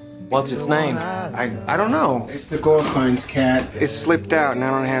cat. What's its name? I don't know. It's the Gorkines cat. It slipped out and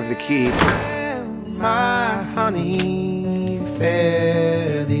I don't have the key. My honey,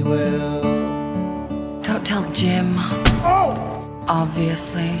 fare thee well. Don't tell Jim. Oh!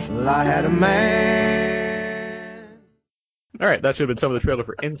 Obviously. Well, I had a man. All right, that should have been some of the trailer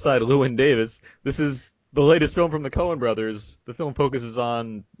for Inside Llewyn Davis. This is the latest film from the Coen brothers. The film focuses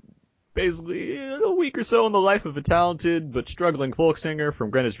on basically a week or so in the life of a talented but struggling folk singer from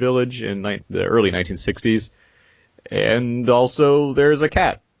Greenwich Village in the early 1960s. And also, there's a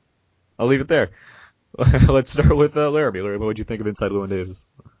cat. I'll leave it there. Let's start with Laramie. Laramie, what'd you think of Inside Llewyn Davis?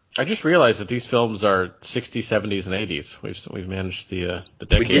 I just realized that these films are 60s, 70s, and 80s. We've managed the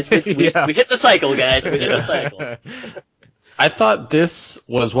decades. We hit the cycle, guys. We hit the cycle. I thought this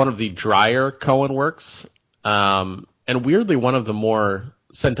was one of the drier Coen works, and weirdly one of the more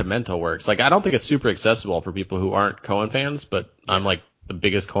sentimental works. Like, I don't think it's super accessible for people who aren't Coen fans, but I'm like the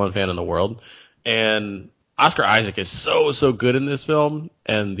biggest Coen fan in the world. And Oscar Isaac is so good in this film,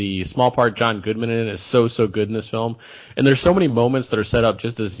 and the small part John Goodman in it is so good in this film. And there's so many moments that are set up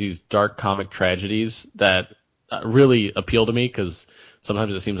just as these dark comic tragedies that really appeal to me, because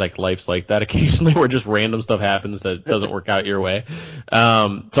sometimes it seems like life's like that occasionally, where just random stuff happens that doesn't work out your way.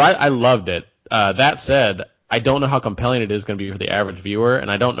 So I loved it. That said, I don't know how compelling it is going to be for the average viewer,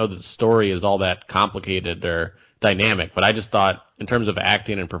 and I don't know that the story is all that complicated or dynamic, but I just thought, in terms of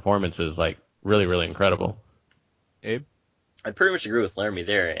acting and performances, like, really, really incredible. Abe? I pretty much agree with Laramie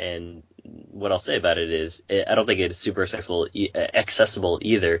there, and what I'll say about it is, I don't think it's super accessible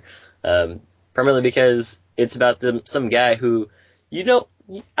either, primarily because it's about some guy who, I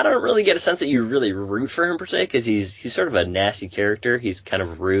don't really get a sense that you really root for him per se, because he's sort of a nasty character. He's kind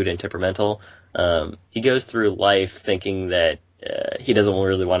of rude and temperamental. He goes through life thinking that he doesn't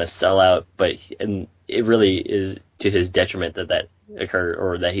really want to sell out, and it really is to his detriment that occurred,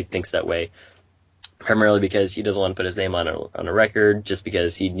 or that he thinks that way. Primarily because he doesn't want to put his name on a record, just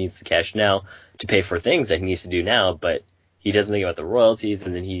because he needs the cash now to pay for things that he needs to do now, but he doesn't think about the royalties,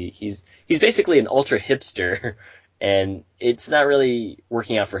 and then he's basically an ultra hipster, and it's not really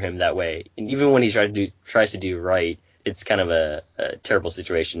working out for him that way. And even when he tries to do right, it's kind of a terrible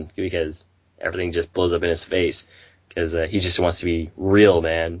situation, because everything just blows up in his face, because he just wants to be real,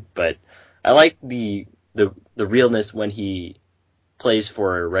 man. But I like the realness when he plays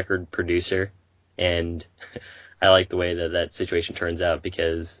for a record producer. And I like the way that situation turns out,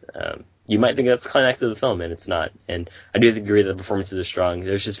 because you might think that's the climax of the film, and it's not. And I do agree that the performances are strong.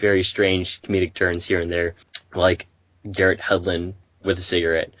 There's just very strange comedic turns here and there, like Garrett Hedlund with a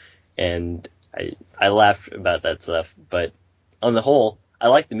cigarette. And I laughed about that stuff. But on the whole, I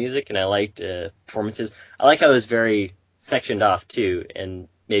liked the music, and I liked performances. I like how it was very sectioned off, too, and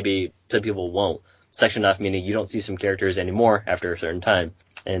maybe some people won't. Sectioned off meaning you don't see some characters anymore after a certain time.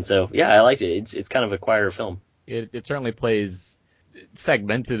 And so, yeah, I liked it. It's kind of a quieter film. It certainly plays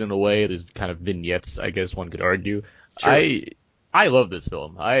segmented in a way. There's kind of vignettes, I guess one could argue. Sure. I love this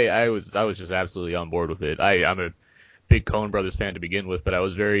film. I was just absolutely on board with it. I'm a big Coen Brothers fan to begin with, but I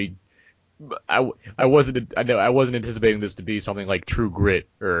was I wasn't anticipating this to be something like True Grit,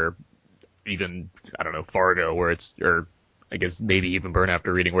 or even, I don't know, Fargo, or I guess maybe even Burn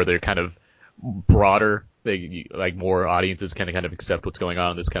After Reading, where they're kind of broader. Like more audiences can kind of accept what's going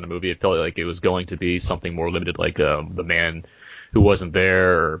on in this kind of movie. It felt like it was going to be something more limited, like The Man Who Wasn't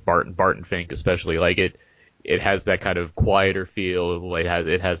There, or Barton Fink especially. Like it has that kind of quieter feel.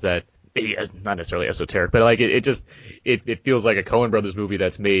 It has that, maybe not necessarily esoteric, but like it feels like a Coen Brothers movie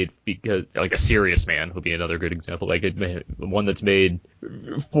that's made because, like, A Serious Man would be another good example. Like one that's made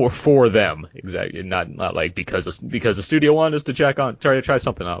for them, exactly, not like because the studio wanted us to try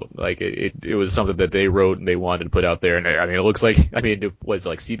something out. Like it was something that they wrote and they wanted to put out there. And I mean, it looks like, it was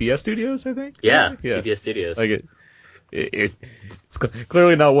like CBS Studios, I think. Yeah. CBS Studios. Like It's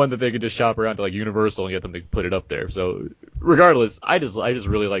clearly not one that they could just shop around to like Universal and get them to put it up there. So regardless, I just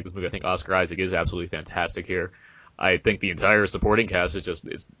really like this movie. I think Oscar Isaac is absolutely fantastic here. I think the entire supporting cast is just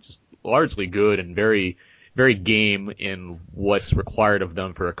largely good and very, very game in what's required of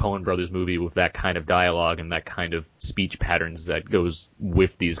them for a Coen Brothers movie with that kind of dialogue and that kind of speech patterns that goes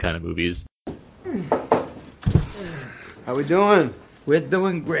with these kind of movies. How we doing? We're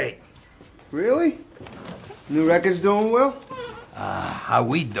doing great. Really? New record's doing well? How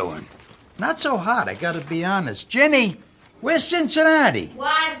we doing? Not so hot, I gotta be honest. Jenny, where's Cincinnati?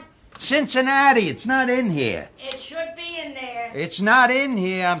 What? Cincinnati, it's not in here. It should be in there. It's not in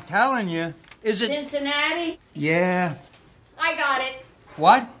here, I'm telling you. Is it? Cincinnati? Yeah. I got it.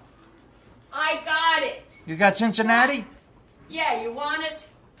 What? I got it. You got Cincinnati? Yeah, you want it?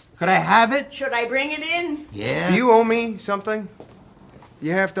 Could I have it? Should I bring it in? Yeah. Do you owe me something?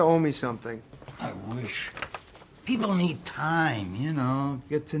 You have to owe me something. I wish. People need time, you know,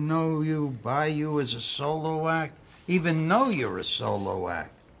 get to know you, buy you as a solo act, even know you're a solo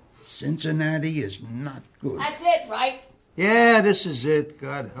act. Cincinnati is not good. That's it, right? Yeah, this is it,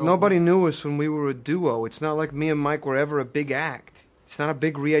 God help Nobody knew us when we were a duo. It's not like me and Mike were ever a big act. It's not a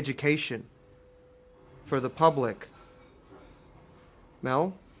big re-education for the public.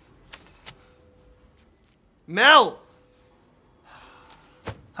 Mel? Mel!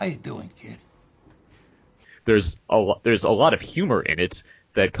 How you doing, kid? There's a lot of humor in it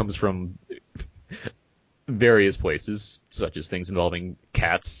that comes from various places, such as things involving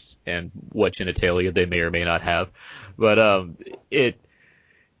cats and what genitalia they may or may not have. But it's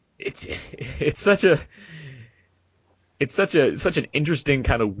such an interesting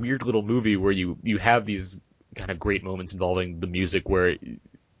kind of weird little movie where you have these kind of great moments involving the music where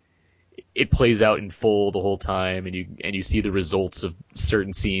it plays out in full the whole time, and you see the results of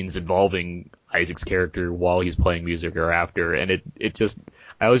certain scenes involving Isaac's character while he's playing music or after, and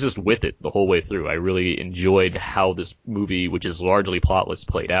I was just with it the whole way through. I really enjoyed how this movie, which is largely plotless,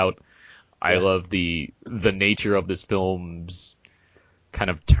 played out. Yeah. I love the nature of this film's kind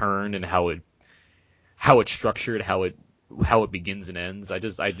of turn and how it's structured, how it begins and ends. I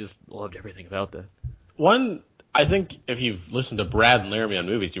just loved everything about that. I think if you've listened to Brad and Laramie on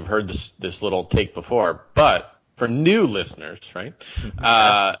movies, you've heard this little take before. But for new listeners, right,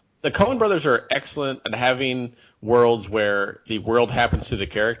 the Coen brothers are excellent at having worlds where the world happens to the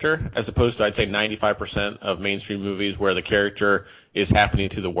character, as opposed to, I'd say, 95% of mainstream movies where the character is happening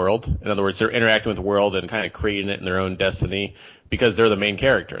to the world. In other words, they're interacting with the world and kind of creating it in their own destiny because they're the main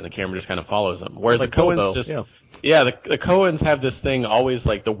character and the camera just kind of follows them. Whereas like the Coens Bilbo. just... Yeah. Yeah, the Coens have this thing always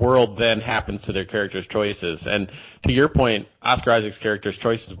like the world then happens to their characters' choices. And to your point, Oscar Isaac's character's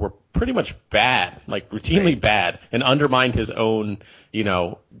choices were pretty much bad, like routinely bad, and undermined his own,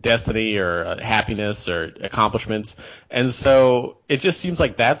 destiny or happiness or accomplishments. And so it just seems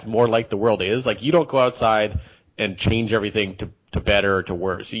like that's more like the world is. Like you don't go outside and change everything to better or to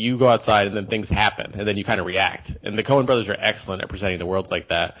worse. You go outside and then things happen and then you kind of react. And the Coen brothers are excellent at presenting the worlds like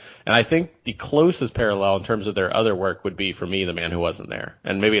that. And I think the closest parallel in terms of their other work would be, for me, The Man Who Wasn't There.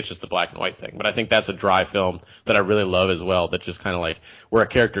 And maybe it's just the black and white thing, but I think that's a dry film that I really love as well, that just kind of like where a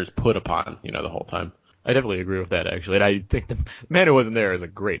character is put upon, the whole time. I definitely agree with that, actually. And I think The Man Who Wasn't There is a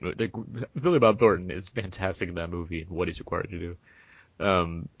great movie. Billy Bob Thornton is fantastic in that movie and what he's required to do.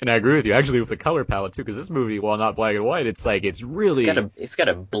 And I agree with you, actually, with the color palette, too, because this movie, while not black and white, it's really... It's got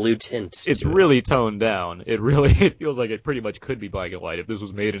a blue tint. It's really toned down. It feels like it pretty much could be black and white. If this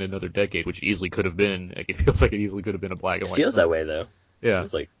was made in another decade, which easily could have been, it feels like it easily could have been a black and white. It feels that way, though. Yeah. It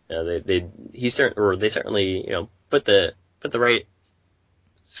feels like they certainly, put the right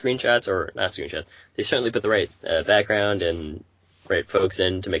screenshots, or not screenshots, they certainly put the right background and right folks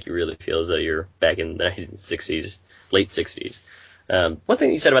in to make you really feel as though you're back in the 1960s, late 60s. One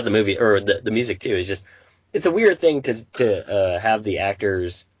thing you said about the movie, or the music too, is just, it's a weird thing to have the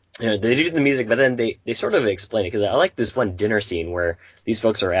actors, they do the music, but then they sort of explain it, because I like this one dinner scene where these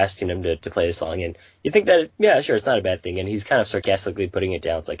folks are asking him to play a song, and you think that, sure, it's not a bad thing, and he's kind of sarcastically putting it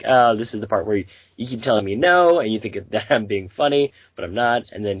down. It's like, oh, this is the part where you keep telling me no, and you think that I'm being funny, but I'm not,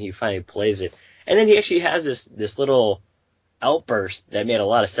 and then he finally plays it. And then he actually has this little outburst that made a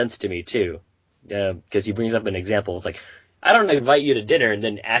lot of sense to me too, because he brings up an example. It's like, I don't invite you to dinner and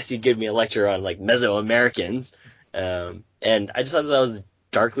then ask you to give me a lecture on like Mesoamericans. And I just thought that was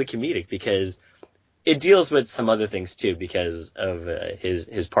darkly comedic, because it deals with some other things too, because of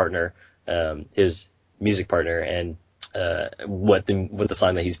his partner, his music partner, and what the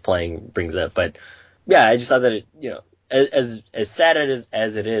song that he's playing brings up. But yeah, I just thought that it, as sad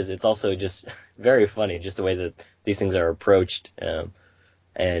as it is, it's also just very funny, just the way that these things are approached.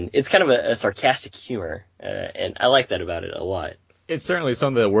 And it's kind of a sarcastic humor, and I like that about it a lot. It's certainly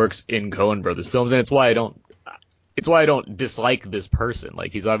something that works in Coen Brothers films, and it's why I don't dislike this person.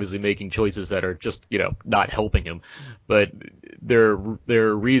 Like, he's obviously making choices that are just, not helping him, but there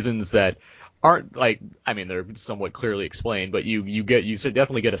are reasons that aren't like, I mean, they're somewhat clearly explained, but you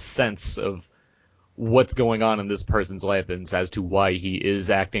definitely get a sense of what's going on in this person's life and as to why he is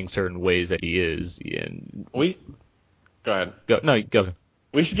acting certain ways that he is. And go ahead. Go.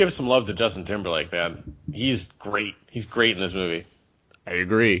 We should give some love to Justin Timberlake, man. He's great. He's great in this movie. I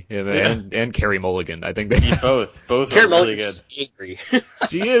agree. And Carey Mulligan. I think both Carey are really good. Angry.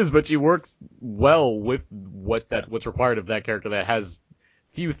 She is, but she works well with what's required of that character that has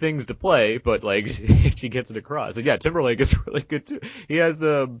few things to play, but like she gets it across. And yeah, Timberlake is really good too. He's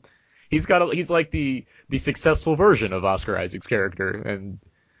like the successful version of Oscar Isaac's character. And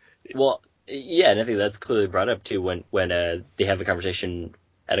well, yeah, and I think that's clearly brought up too when they have a conversation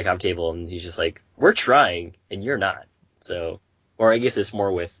at a coffee table, and he's just like, "We're trying, and you're not." So, or I guess it's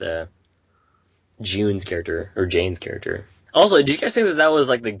more with Jane's character. Also, did you guys think that was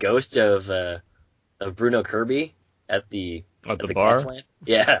like the ghost of Bruno Kirby at the bar? Gaslamp?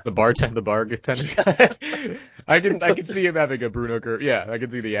 Yeah, the bar tender. I can see him having a Bruno Kirby. Yeah, I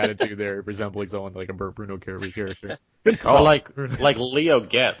can see the attitude there resembling someone like a Bruno Kirby character. Good call. Or like Leo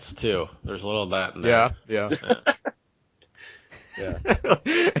Getz too. There's a little of that in there. Yeah.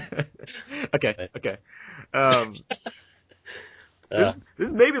 Okay. This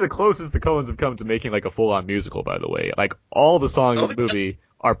is maybe the closest the Coens have come to making like a full-on musical, by the way. Like, all the songs in the movie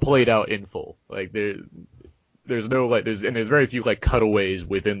are played out in full. Like, there's no there's very few like cutaways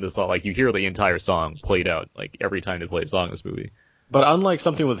within the song. Like, you hear the entire song played out like every time they play a song in this movie. But unlike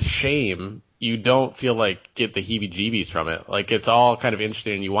something with Shame, you don't feel like get the heebie-jeebies from it. Like, it's all kind of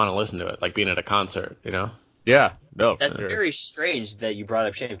interesting and you want to listen to it, like being at a concert, Yeah, no. That's sure. very strange that you brought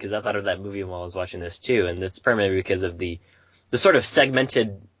up Shame, because I thought of that movie while I was watching this too, and it's primarily because of the sort of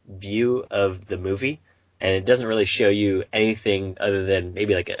segmented view of the movie, and it doesn't really show you anything other than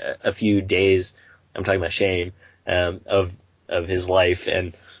maybe like a few days. I'm talking about Shame, of his life,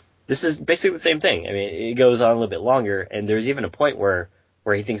 and this is basically the same thing. I mean, it goes on a little bit longer, and there's even a point where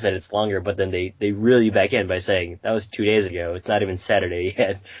he thinks that it's longer, but then they reel you back in by saying that was 2 days ago. It's not even Saturday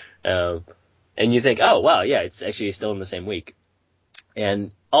yet. And you think, oh, wow, yeah, it's actually still in the same week.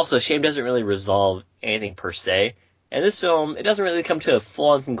 And also, Shame doesn't really resolve anything per se. And this film, it doesn't really come to a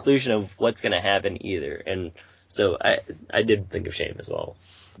full-on conclusion of what's going to happen either. And so I did think of Shame as well.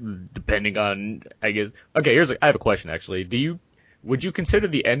 Depending on, I guess. Okay, I have a question, actually. Would you consider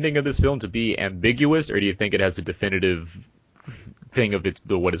the ending of this film to be ambiguous, or do you think it has a definitive thing of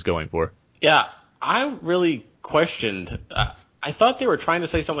what it's going for? Yeah, I really questioned. I thought they were trying to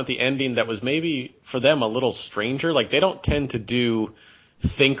say something at the ending that was maybe for them a little stranger. Like, they don't tend to do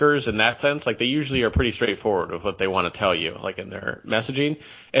thinkers in that sense. Like, they usually are pretty straightforward with what they want to tell you, like in their messaging.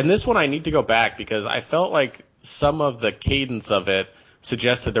 And this one I need to go back because I felt like some of the cadence of it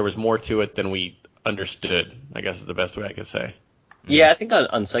suggested there was more to it than we understood, I guess is the best way I could say. Yeah, I think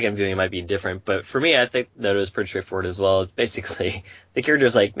on second viewing it might be different, but for me, I think that it was pretty straightforward as well. It's basically, the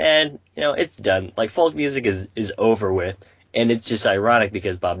character's like, man, it's done. Like, folk music is over with. And it's just ironic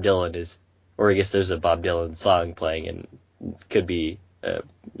because Bob Dylan is, or I guess there's a Bob Dylan song playing and could be,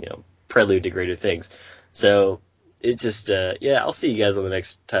 prelude to greater things. So it's just, I'll see you guys on the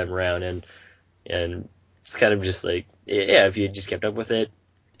next time around. And it's kind of just like, yeah, if you had just kept up with it,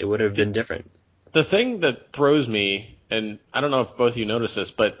 it would have been different. The thing that throws me, and I don't know if both of you noticed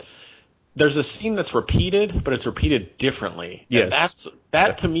this, but there's a scene that's repeated, but it's repeated differently. Yes. And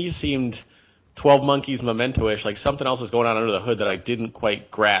that to me seemed 12 Monkeys Memento-ish, like something else was going on under the hood that I didn't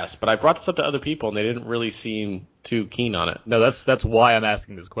quite grasp. But I brought this up to other people, and they didn't really seem too keen on it. No, that's why I'm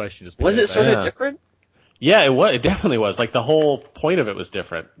asking this question. Was it sort of different? Yeah, it was. It definitely was. Like, the whole point of it was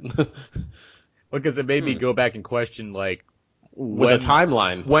different. Because it made me go back and question, like, with the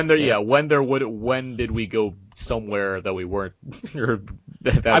timeline. When did we go somewhere that we weren't, or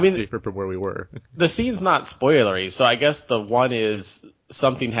that's different from where we were? The scene's not spoilery, so I guess the one is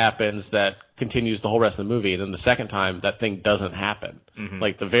something happens that continues the whole rest of the movie, and then the second time that thing doesn't happen. Mm-hmm.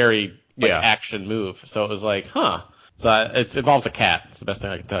 Like the very action move. So it was like, huh. So it involves a cat. It's the best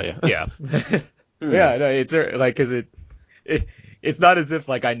thing I can tell you. Yeah. Yeah, no, it's like, cause it's not as if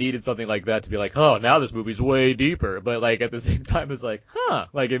like I needed something like that to be like, oh, now this movie's way deeper. But like at the same time, it's like, huh,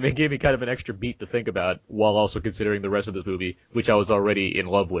 like it gave me kind of an extra beat to think about while also considering the rest of this movie, which I was already in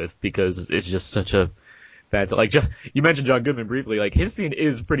love with because it's just such a fantastic. Like you mentioned John Goodman briefly, like his scene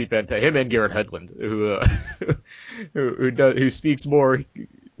is pretty fantastic. Him and Garrett Hedlund, who speaks more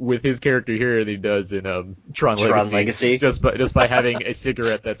with his character here than he does in Tron Legacy. Just by having a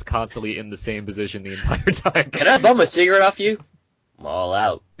cigarette that's constantly in the same position the entire time. Can I bum a cigarette off you? I'm all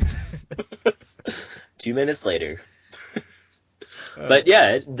out. 2 minutes later. But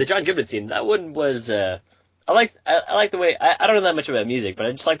yeah, the John Goodman scene, that one was, I like the way, I don't know that much about music, but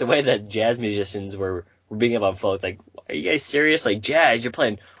I just like the way that jazz musicians were being up on folk. Like, are you guys serious? Like, jazz, you're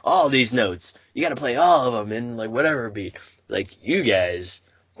playing all these notes. You gotta play all of them in, like, whatever beat. Like, you guys,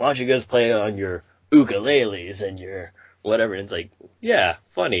 why don't you guys play on your ukuleles and your whatever? And it's like, yeah,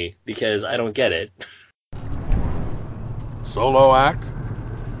 funny, because I don't get it. Solo act?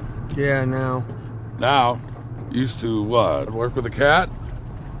 Yeah, now. Now? Used to what? Work with a cat?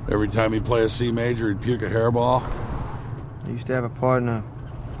 Every time he'd play a C major, he'd puke a hairball? I used to have a partner.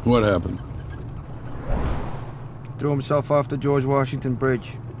 What happened? Threw himself off the George Washington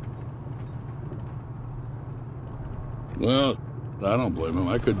Bridge. Well, I don't blame him.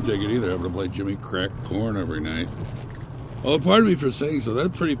 I couldn't take it either, having to play Jimmy Crack Corn every night. Oh, pardon me for saying so.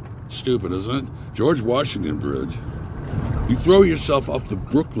 That's pretty stupid, isn't it? George Washington Bridge. You throw yourself off the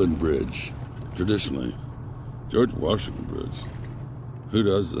Brooklyn Bridge, traditionally. George Washington Bridge. Who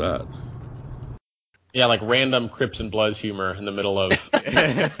does that? Yeah, like random Crips and Bloods humor in the middle of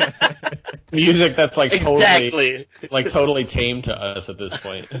music that's like totally tame to us at this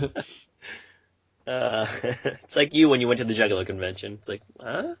point. It's like you when you went to the Juggalo convention. It's like,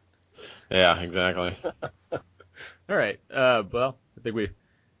 huh? Yeah, exactly. All right. Well, I think we've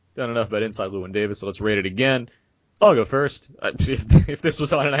done enough about Inside Llewyn Davis, so let's rate it again. I'll go first. If this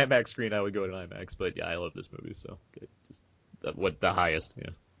was on an IMAX screen, I would go to IMAX. But yeah, I love this movie, so just the highest. Yeah.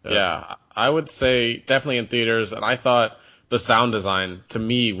 Yeah, I would say definitely in theaters, and I thought the sound design to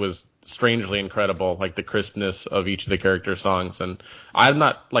me was strangely incredible, like the crispness of each of the character songs. And I'm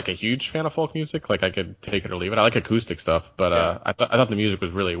not like a huge fan of folk music, like I could take it or leave it. I like acoustic stuff, but I thought the music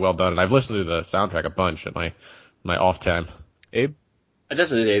was really well done, and I've listened to the soundtrack a bunch at my off time. Abe? I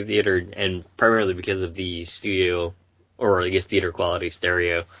definitely say theater, and primarily because of the studio, or I guess theater quality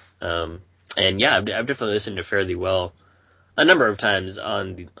stereo. And yeah, I've definitely listened to Fare Thee Well a number of times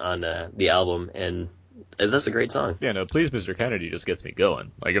on the album, and that's a great song. Yeah, no, Please Mr. Kennedy just gets me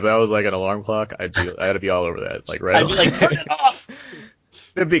going. Like, if that was like an alarm clock, I'd be all over that. Like, right? I'd be like, turn it off!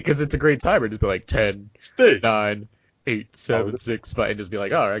 Because it's a great timer. Just be like, 10, 9, 8, 7, 6, 5, and just be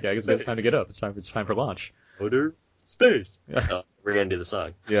like, oh, all right, I guess it's time to get up. It's time for lunch. Order space. Oh, we're gonna do the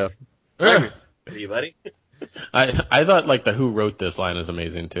song. Yeah. Are you, buddy? I thought like the Who Wrote This line is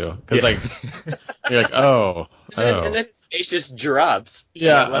amazing too, because like you're like and then his face just drops.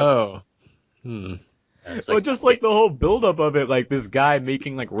 Yeah. Well, just like the whole buildup of it, like this guy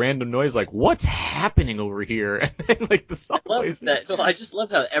making like random noise, like what's happening over here, and then like the song plays. I just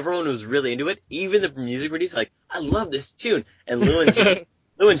love how everyone was really into it. Even the music producer, like, I love this tune, and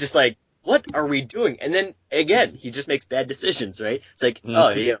Llewyn's just like, what are we doing? And then again, he just makes bad decisions, right? It's like,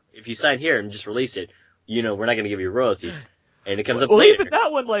 if you sign here and just release it, we're not going to give you royalties. And it comes up later. Even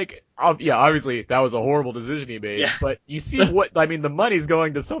that one, like, obviously that was a horrible decision he made. Yeah. But you see the money's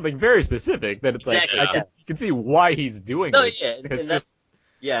going to something very specific. That it's exactly, like, you can see why he's doing this. Yeah, it's just.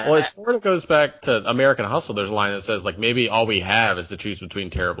 Yeah. Well, it sort of goes back to American Hustle. There's a line that says, like, maybe all we have is to choose between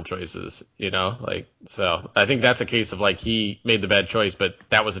terrible choices, Like, so I think that's a case of, like, he made the bad choice, but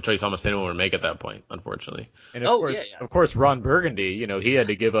that was a choice almost anyone would make at that point, unfortunately. And of course, Ron Burgundy, he had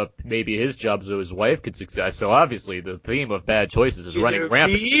to give up maybe his job so his wife could succeed. So obviously the theme of bad choices is running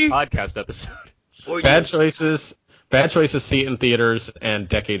rampant in this podcast episode. Bad choices see it in theaters and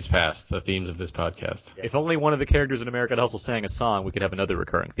decades past, the themes of this podcast. If only one of the characters in American Hustle sang a song, we could have another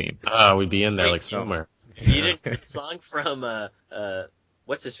recurring theme. We'd be in there somewhere. You didn't hear the song from,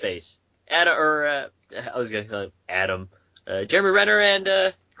 what's his face? I was going to call him Adam. Jeremy Renner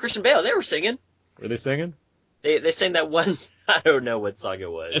and Christian Bale, they were singing. Were they singing? They sang that one, I don't know what song it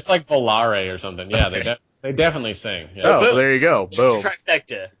was. It's like Volare or something. Yeah, okay. They definitely sing. Yeah. Oh, well, there you go. Boom.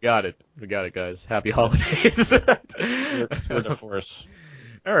 Trifecta. Got it. We got it, guys. Happy holidays. Tour de force.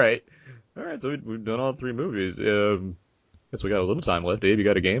 All right. So we've done all 3 movies. Guess we got a little time left. Dave, you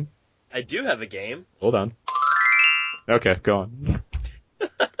got a game? I do have a game. Hold on. Okay, go on.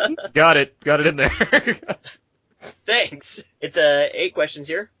 Got it in there. Thanks. It's 8 questions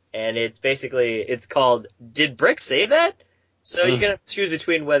here, and it's called Did Brick Say That? So you're gonna choose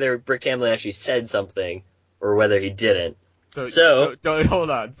between whether Brick Tamland actually said something or whether he didn't. So hold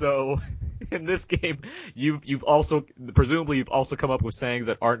on. So in this game, you've also presumably come up with sayings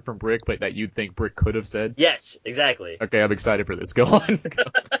that aren't from Brick, but that you think Brick could have said. Yes, exactly. Okay, I'm excited for this. Go on.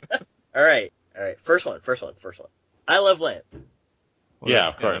 All right. First one. I love Lamp. Well, yeah,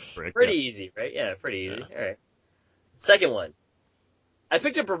 of course. Pretty easy, right? Yeah, pretty easy. Yeah. All right. Second one. I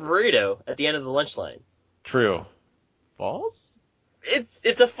picked up a burrito at the end of the lunch line. True. False?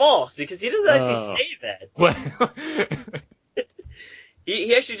 It's a false, because he doesn't actually say that. What?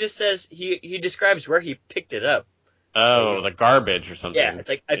 He actually just says, he describes where he picked it up. Oh, the garbage or something. Yeah, it's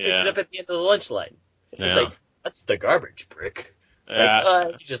like, I picked it up at the end of the lunch line. Yeah. It's like, that's the garbage, prick. Yeah.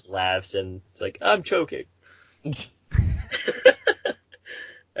 Like, he just laughs and it's like, I'm choking.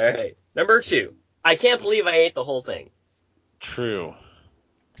 Alright, number 2. I can't believe I ate the whole thing. True.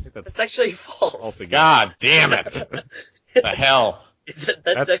 I think That's actually false. God damn it. The hell.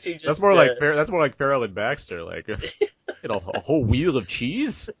 That's actually just... That's more like Farrell and Baxter, like, a whole wheel of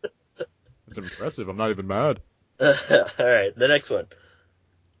cheese? That's impressive, I'm not even mad. Alright, the next one.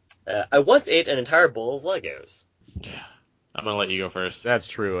 I once ate an entire bowl of Legos. I'm gonna let you go first. That's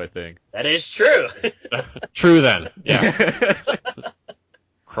true, I think. That is true. True then. Yes.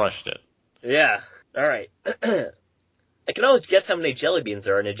 Crushed it. Yeah. Alright. I can always guess how many jelly beans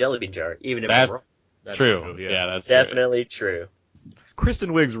there are in a jelly bean jar, even if I'm wrong. That's true. Yeah, that's definitely true.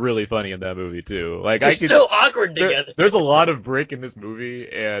 Kristen Wiig's really funny in that movie too. Like, They're so awkward together. There's a lot of brick in this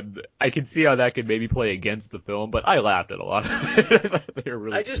movie, and I can see how that could maybe play against the film, but I laughed at a lot of it. They were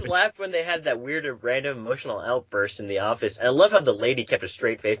really I just laughed when they had that weird random emotional outburst in the office. And I love how the lady kept a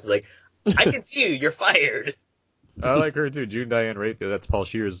straight face. It's like, I can see you, you're fired. I like her too, June Diane Raphael. That's Paul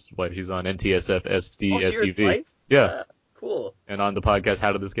Scheer's wife. She's on NTSF SD Paul Scheer's SUV. wife? Yeah. Cool. And on the podcast,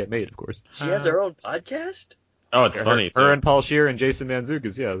 How Did This Get Made, of course. She has her own podcast? Oh, it's funny. Her and Paul Scheer and Jason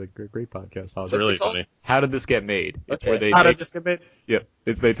Mantzoukas, yeah, they're great podcast. It's really funny. How Did This Get Made? It's where they How Did This Get Made? Yeah,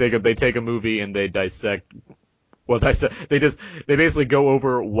 they take a movie and they dissect. Well, they basically go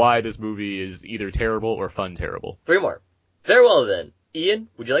over why this movie is either terrible or fun terrible. 3 more. Farewell then. Ian,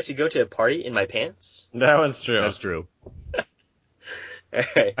 would you like to go to a party in my pants? That one's true. That's true.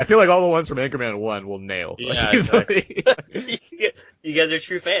 Alright. I feel like all the ones from Anchorman 1 will nail. Yeah, exactly. You guys are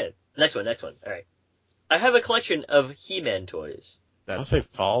true fans. Next one. Alright. I have a collection of He-Man toys. I'll say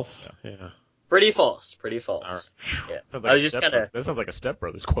false. Yeah. Pretty false. Yeah. Sounds like that sounds like a Step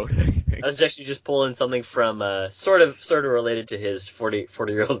Brothers quote. I was actually just pulling something from sort of related to his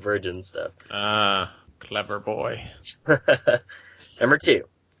 40-year-old virgin stuff. Clever boy. Number 2.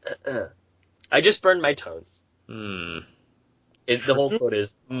 I just burned my tongue. The whole quote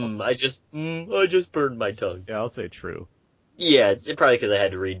is, I just burned my tongue. Yeah, I'll say true. Yeah, it's probably because I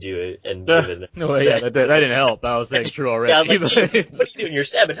had to redo it and give it that didn't help. I was saying true already. Yeah, I was like, what are you doing? You're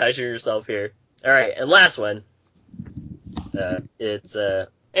sabotaging yourself here. Alright, and last one. It's,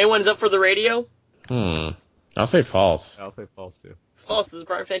 anyone's up for the radio? I'll say false. I'll say false too. It's false. This is a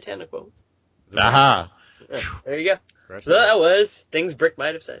Brian Fantana quote. Aha! Yeah, there you go. So that was things Brick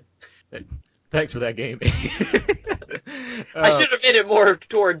might have said. Thanks for that game. I should have made it more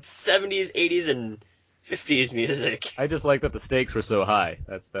towards 70s, 80s, and 50s music. I just like that the stakes were so high.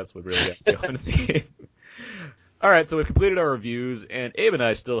 That's what really got me going in the game. Alright, so we've completed our reviews, and Abe and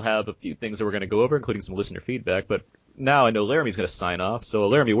I still have a few things that we're going to go over, including some listener feedback, but now I know Laramie's going to sign off. So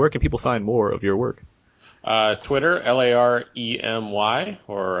Laramie, where can people find more of your work? Twitter, LAREMY,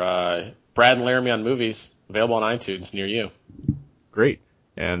 or Brad and Laramie on Movies, available on iTunes near you. Great.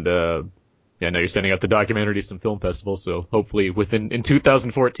 And I know you're sending out the documentary to some film festivals, so hopefully in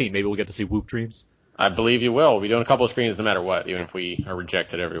 2014, maybe we'll get to see Whoop Dreams. I believe you will. We'll be doing a couple of screens no matter what, even if we are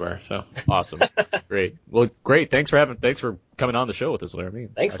rejected everywhere. So awesome. Great. Well, great. Thanks for coming on the show with us, Laramie.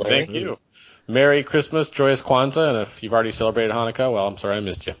 Thanks, Laramie. Thank you. Merry Christmas, joyous Kwanzaa, and if you've already celebrated Hanukkah, well, I'm sorry I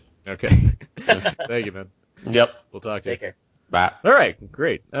missed you. Okay. Thank you, man. Yep. We'll talk to you. Take care. Bye. All right.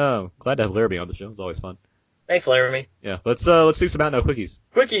 Great. Glad to have Laramie on the show. It's always fun. Thanks, Laramie. Yeah. Let's do some Out Now Quickies.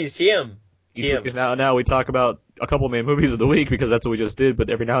 Quickies, TM. Now we talk about a couple of main movies of the week because that's what we just did, but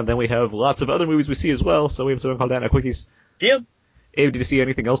every now and then we have lots of other movies we see as well, so we have something called Out Now Quickies. TM. Abe, did you see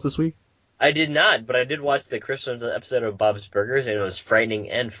anything else this week? I did not, but I did watch the Christmas episode of Bob's Burgers, and it was frightening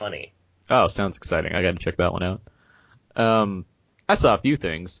and funny. Oh, sounds exciting. I gotta check that one out. I saw a few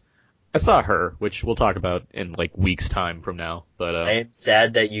things. I saw Her, which we'll talk about in like weeks' time from now, but I am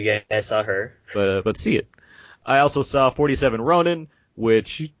sad that you guys saw Her. But see it. I also saw 47 Ronin,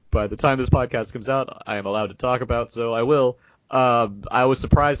 which by the time this podcast comes out, I am allowed to talk about, so I will. I was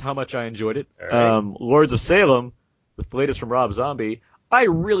surprised how much I enjoyed it. Right. Lords of Salem, the latest from Rob Zombie, I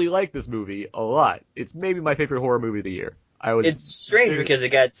really like this movie a lot. It's maybe my favorite horror movie of the year. It's strange because it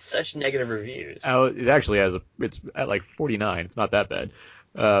got such negative reviews. It actually it's at like 49. It's not that bad.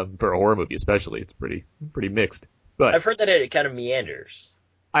 For a horror movie especially, it's pretty mixed. But I've heard that it kind of meanders.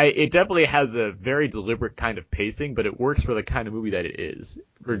 It definitely has a very deliberate kind of pacing, but it works for the kind of movie that it is.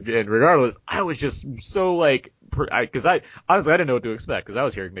 And regardless, I was just so because I honestly didn't know what to expect because I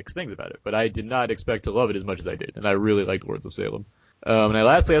was hearing mixed things about it, but I did not expect to love it as much as I did, and I really liked Lords of Salem. And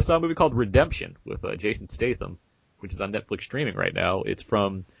lastly, I saw a movie called Redemption with Jason Statham, which is on Netflix streaming right now. It's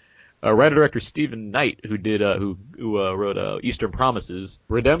from writer-director Stephen Knight, who wrote Eastern Promises.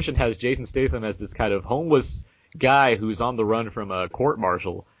 Redemption has Jason Statham as this kind of homeless guy who's on the run from a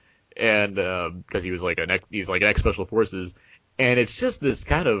court-martial, and because he's like an ex-special forces, and it's just this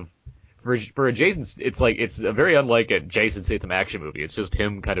kind of for a Jason, it's a very unlike a Jason Statham action movie. It's just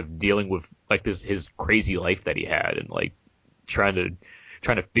him kind of dealing with like his crazy life that he had, and like trying to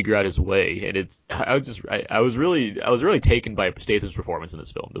figure out his way. And I was really taken by Statham's performance in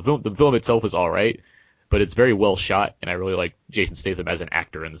this film. The film itself is all right, but it's very well shot, and I really like Jason Statham as an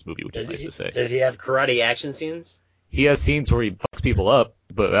actor in this movie, which is nice to say. Does he have karate action scenes? He has scenes where he fucks people up,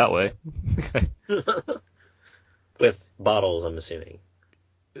 but that way. With bottles, I'm assuming.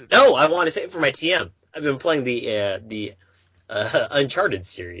 No, I want to say it for my TM. I've been playing the Uncharted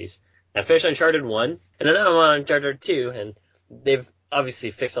series. I finished Uncharted 1, and now I'm on Uncharted 2, and they've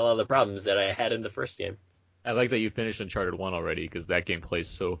obviously fixed a lot of the problems that I had in the first game. I like that you finished Uncharted 1 already, because that game plays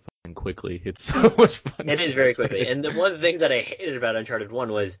so fucking quickly. It's so much fun. It is very quickly. And one of the things that I hated about Uncharted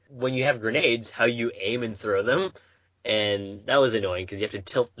 1 was when you have grenades, how you aim and throw them. And that was annoying, because you have to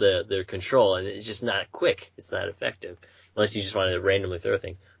tilt the control, and it's just not quick. It's not effective, unless you just want to randomly throw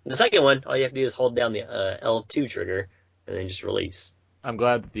things. The second one, all you have to do is hold down the L2 trigger, and then just release. I'm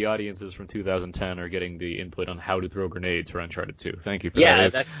glad that the audiences from 2010 are getting the input on how to throw grenades for Uncharted 2. Thank you for that. Yeah,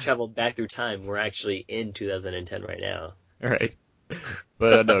 I've actually traveled back through time. We're actually in 2010 right now. All right.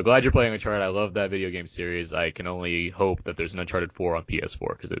 But no, glad you're playing Uncharted. I love that video game series. I can only hope that there's an Uncharted 4 on PS4,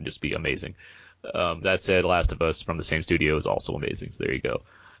 because it would just be amazing. That said, Last of Us from the same studio is also amazing, so there you go.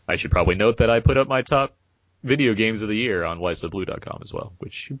 I should probably note that I put up my top video games of the year on WhySoBlue.com as well,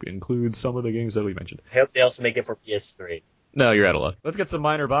 which includes some of the games that we mentioned. I hope they also make it for PS3. No, you're out of luck. Let's get some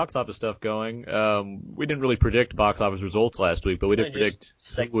minor box office stuff going. We didn't really predict box office results last week, but we did predict.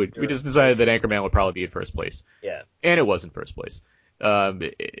 We just decided that Anchorman would probably be in first place. Yeah. And it was in first place. Well, no,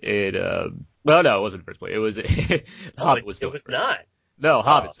 it wasn't in first place. It was. Hobbit was still. It was not. No,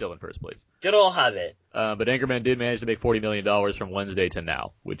 Hobbit's still in first place. Good old Hobbit. But Anchorman did manage to make $40 million from Wednesday to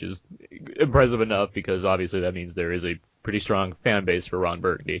now, which is impressive enough, because obviously that means there is a pretty strong fan base for Ron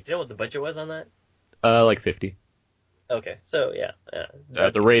Burgundy. Do you know what the budget was on that? Like 50. Okay, so yeah.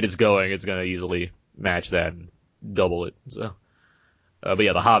 At the rate it's going to easily match that and double it. So, but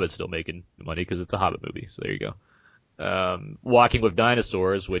yeah, The Hobbit's still making money because it's a Hobbit movie. So there you go. Walking with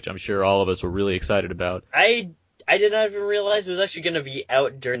Dinosaurs, which I'm sure all of us were really excited about. I did not even realize it was actually going to be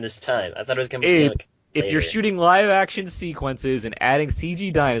out during this time. I thought it was going to be later. If you're shooting live action sequences and adding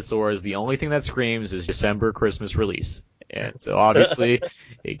CG dinosaurs, the only thing that screams is December Christmas release. And so obviously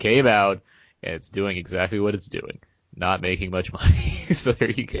it came out and it's doing exactly what it's doing. Not making much money. So there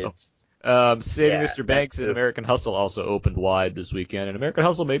you go. Saving Mr. Banks and American Hustle also opened wide this weekend, and American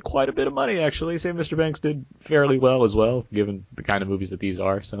Hustle made quite a bit of money, actually. Saving Mr. Banks did fairly well as well, given the kind of movies that these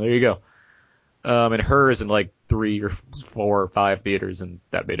are. So there you go. And Hers in like 3 or 4 or 5 theaters, and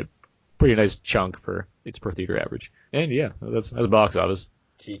that made a pretty nice chunk for its per theater average. And yeah, that's box office.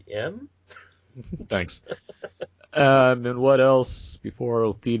 TM? Thanks. And what else?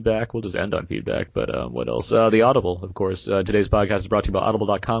 Before feedback, we'll just end on feedback, but what else? The Audible, of course. Today's podcast is brought to you by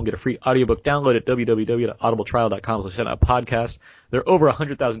Audible.com. Get a free audiobook download at www.audibletrial.com/podcast. There are over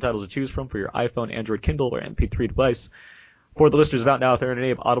 100,000 titles to choose from for your iPhone, Android, Kindle, or MP3 device. For the listeners of Out Now, There and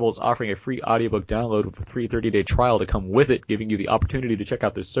Abe, Audible is offering a free audiobook download with a free 30-day trial to come with it, giving you the opportunity to check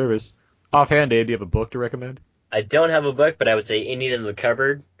out their service. Offhand, Abe, do you have a book to recommend? I don't have a book, but I would say Indian in the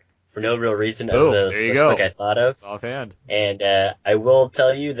Cupboard. For no real reason of the first book I thought of. It's offhand. And I will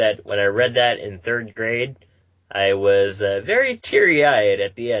tell you that when I read that in 3rd grade, I was very teary-eyed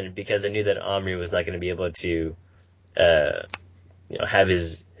at the end, because I knew that Omri was not going to be able to have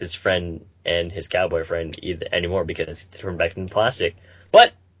his friend and his cowboy friend anymore, because he turned back into plastic.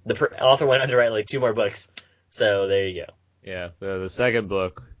 But the author went on to write like 2 more books. So there you go. Yeah, the second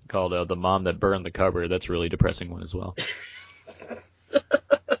book, called The Mom That Burned the Cupboard, that's a really depressing one as well.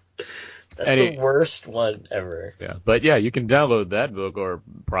 That's the worst one ever. Yeah, but yeah, you can download that book, or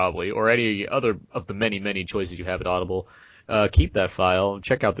any other of the many, many choices you have at Audible. Keep that file.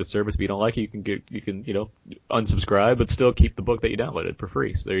 Check out the service. If you don't like it, you can unsubscribe, but still keep the book that you downloaded for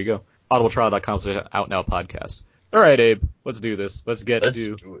free. So there you go. audibletrial.com/outnowpodcast. All right, Abe, let's do this. Let's get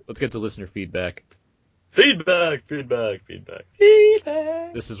to listener feedback. Feedback.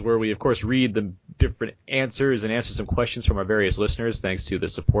 This is where we, of course, read the different answers and answer some questions from our various listeners, thanks to the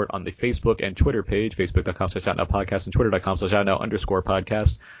support on the Facebook and Twitter page, facebook.com/outnowpodcast and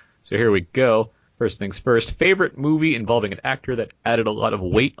twitter.com/outnow_podcast. So here we go. First things first, favorite movie involving an actor that added a lot of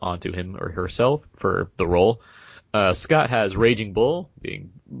weight onto him or herself for the role. Scott has Raging Bull,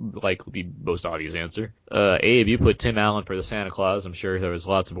 being like the most obvious answer. Abe, you put Tim Allen for the Santa Claus. I'm sure there was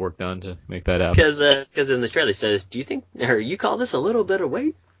lots of work done to make that happen. It's because in the trailer it says, "Do you think, or you call this a little bit of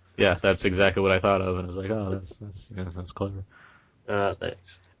weight?" Yeah, that's exactly what I thought of, and I was like, oh, that's clever.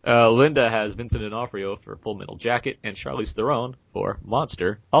 Thanks. Linda has Vincent D'Onofrio for Full Metal Jacket and Charlize Theron for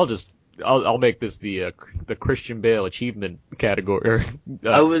Monster. I'll make this the Christian Bale achievement category.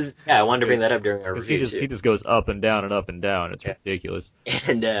 I wanted to bring that up during our review he just goes up and down and up and down. It's ridiculous.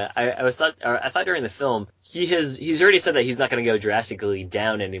 And I thought during the film he's already said that he's not going to go drastically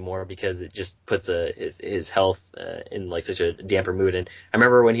down anymore because it just puts his health in like such a damper mood. And I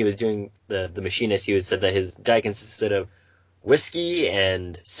remember when he was doing the Machinist, he said that his diet consisted of whiskey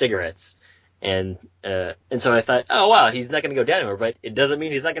and cigarettes. And so I thought, oh wow, he's not going to go down anymore, but it doesn't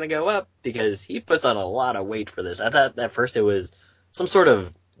mean he's not going to go up because he puts on a lot of weight for this. I thought at first it was some sort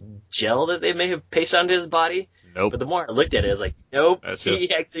of gel that they may have pasted onto his body. Nope. But the more I looked at it, I was like, nope,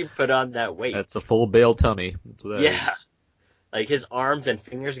 he actually put on that weight. That's a full Bale tummy. That's what that is. Like his arms and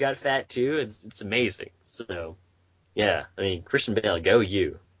fingers got fat too. It's amazing. So, yeah, I mean, Christian Bale, go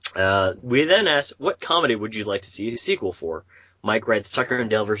you. We then asked, what comedy would you like to see a sequel for? Mike writes Tucker and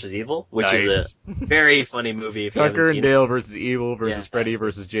Dale versus Evil, which is a very funny movie. If Tucker you and Dale versus Evil versus Freddy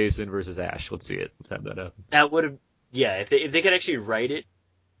versus Jason versus Ash. Let's see it. Let's have that up. That would have, if they could actually write it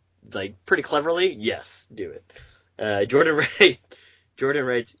like pretty cleverly, yes, do it. Jordan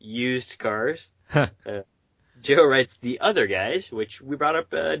writes Used Cars. Joe writes The Other Guys, which we brought up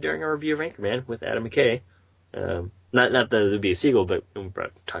during our review of Anchorman with Adam McKay. Not that it would be a sequel, but we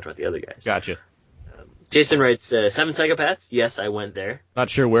talked about The Other Guys. Gotcha. Jason writes Seven Psychopaths. Yes, I went there. Not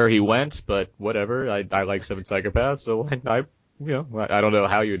sure where he went, but whatever. I like Seven Psychopaths, so I don't know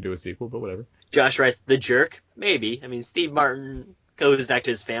how you would do a sequel, but whatever. Josh writes The Jerk. Maybe. I mean, Steve Martin goes back to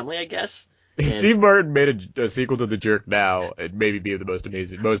his family, I guess. If Steve Martin made a sequel to The Jerk now, it'd maybe be the most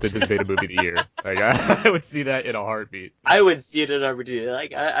anticipated movie of the year. Like I would see that in a heartbeat. I would see it in a heartbeat.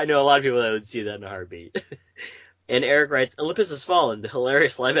 Like I know a lot of people that would see that in a heartbeat. And Eric writes, Olympus Has Fallen, the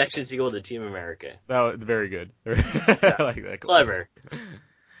hilarious live-action sequel to Team America. Oh, very good. I like that. Clever.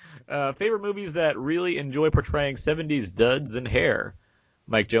 Favorite movies that really enjoy portraying 70s duds and hair.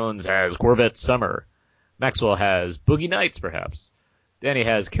 Mike Jones has Corvette Summer. Maxwell has Boogie Nights, perhaps. Danny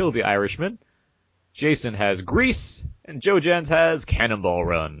has Kill the Irishman. Jason has Grease. And Joe Jens has Cannonball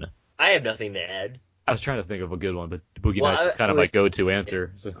Run. I have nothing to add. I was trying to think of a good one, but Boogie Nights is kind of my go-to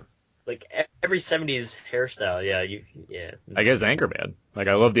answer. So. Like every 70s hairstyle, yeah. I guess Anchorman. Like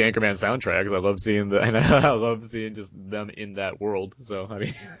I love the Anchorman soundtrack because I love seeing just them in that world. So I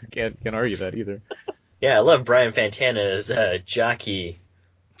mean, can't argue that either. Yeah, I love Brian Fantana's jockey.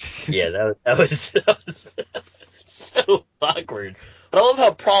 Yeah, that was so awkward. But I love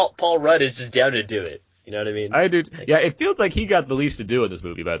how Paul Rudd is just down to do it. You know what I mean? I do. Yeah, it feels like he got the least to do in this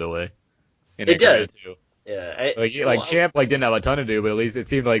movie, by the way. It does. Too. Yeah, Champ didn't have a ton to do, but at least it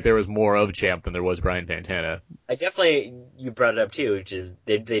seemed like there was more of Champ than there was Brian Fantana. You brought it up too, which is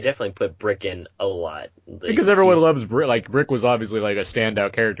they definitely put Brick in a lot. Because everyone loves Brick. Like Brick was obviously like a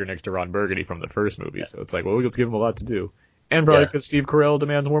standout character next to Ron Burgundy from the first movie, so it's like, well, let's give him a lot to do. And probably because Steve Carell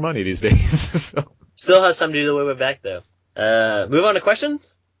demands more money these days. So. Still has something to do the way back though. Move on to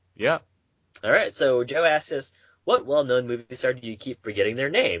questions? Yeah. Alright, so Joe asks us, what well-known movie star do you keep forgetting their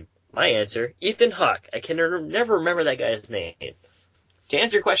name? My answer, Ethan Hawke. I can never remember that guy's name. To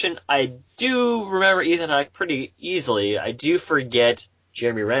answer your question, I do remember Ethan Hawke pretty easily. I do forget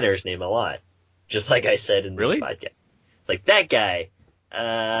Jeremy Renner's name a lot. Just like I said in this podcast. It's like, that guy.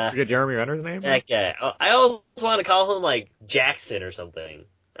 Forget Jeremy Renner's name? That guy. I always want to call him, like, Jackson or something.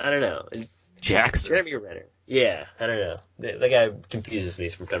 I don't know. It's Jackson? Jeremy Renner. Yeah, I don't know. That guy confuses me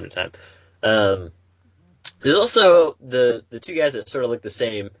from time to time. There's also the two guys that sort of look the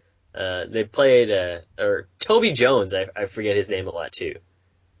same. They played, or Toby Jones, I forget his name a lot too.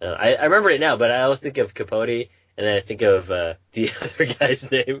 I remember it now, but I always think of Capote, and then I think of the other guy's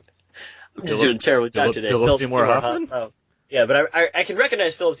name. I'm just doing a terrible job today. Philip Seymour Hoffman? Yeah, but I can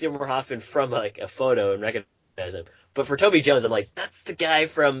recognize Philip Seymour Hoffman from like a photo and recognize him. But for Toby Jones, I'm like, that's the guy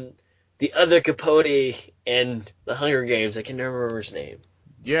from the other Capote and the Hunger Games. I can never remember his name.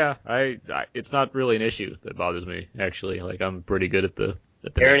 Yeah, it's not really an issue that bothers me, actually. Like, I'm pretty good at the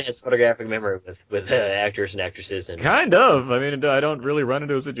Aaron has photographic memory with actors and actresses. And kind of. I mean, I don't really run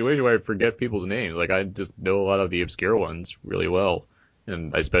into a situation where I forget people's names. Like, I just know a lot of the obscure ones really well.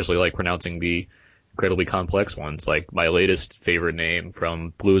 And I especially like pronouncing the incredibly complex ones. Like, my latest favorite name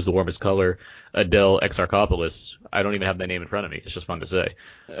from Blue is the Warmest Color, Adele Exarchopoulos. I don't even have that name in front of me. It's just fun to say.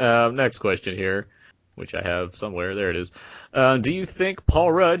 Next question here. which I have somewhere. There it is. Do you think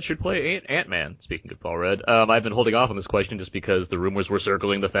Paul Rudd should play Ant-Man? Speaking of Paul Rudd, I've been holding off on this question just because the rumors were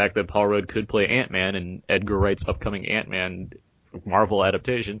circling the fact that Paul Rudd could play Ant-Man in Edgar Wright's upcoming Ant-Man Marvel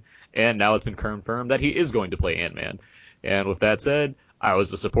adaptation, and now it's been confirmed that he is going to play Ant-Man. And with that said, I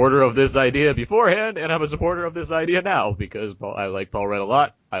was a supporter of this idea beforehand, and I'm a supporter of this idea now, because I like Paul Rudd a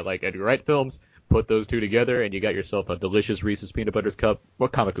lot. I like Edgar Wright films. Put those two together, and you got yourself a delicious Reese's Peanut Butter Cup.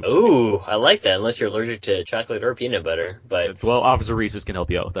 What comic book? Ooh, I like that, unless you're allergic to chocolate or peanut butter. But well, Officer Reese's can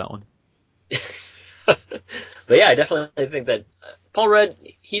help you out with that one. But yeah, I definitely think that Paul Rudd,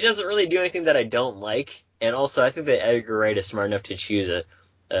 he doesn't really do anything that I don't like. And also, I think that Edgar Wright is smart enough to choose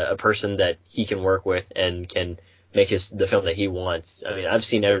a person that he can work with and can make the film that he wants. I mean, I've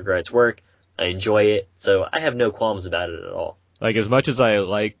seen Edgar Wright's work. I enjoy it. So I have no qualms about it at all. Like, as much as I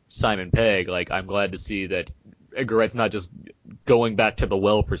like Simon Pegg, like, I'm glad to see that Edgar Wright's not just going back to the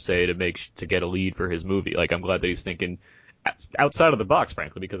well, per se, to get a lead for his movie. Like, I'm glad that he's thinking outside of the box,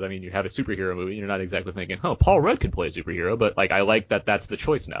 frankly, because, I mean, you have a superhero movie, and you're not exactly thinking, oh, Paul Rudd can play a superhero, but, like, I like that that's the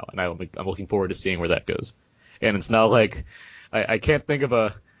choice now, and I'm looking forward to seeing where that goes. And it's not like, I can't think of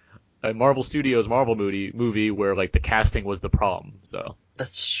a Marvel Studios Marvel movie where, like, the casting was the problem, so.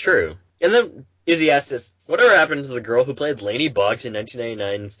 That's true. And then Izzy asked us, whatever happened to the girl who played Lainey Boggs in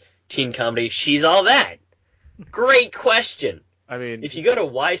 1999's teen comedy She's All That? Great question. I mean, if you go to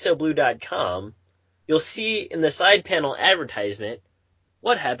whysoblue.com, you'll see in the side panel advertisement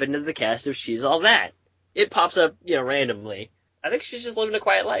what happened to the cast of She's All That. It pops up, randomly. I think she's just living a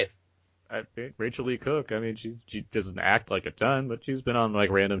quiet life. I think Rachel Lee Cook, I mean, she doesn't act like a ton, but she's been on, like,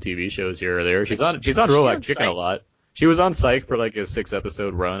 random TV shows here or there. She's on Robot Chicken a lot. She was on Psych for, like, a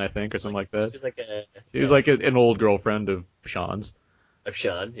 6-episode run, I think, or something like that. She was like an old girlfriend of Sean's. Of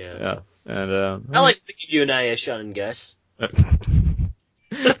Sean, yeah. Yeah. And, I like to think of you and I as Sean and Gus.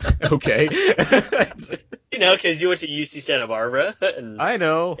 Okay. Because you went to UC Santa Barbara. And, I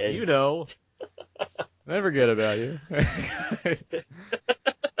know. You know. I forget about you.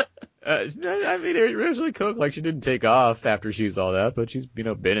 I mean, Rachel Lee Cook, like, she didn't take off after She's All That, but she's, been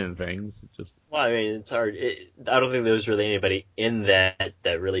in things. Well, I mean, it's hard. I don't think there was really anybody in that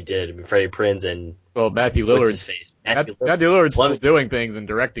really did. I mean, Freddie Prinze and... Well, Matthew Lillard's Matthew Lillard's still doing things and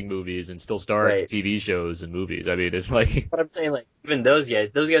directing movies and still starring TV shows and movies. I mean, it's like... But I'm saying, like, even those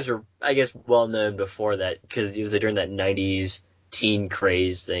guys were, I guess, well known before that, because it was during that 90s teen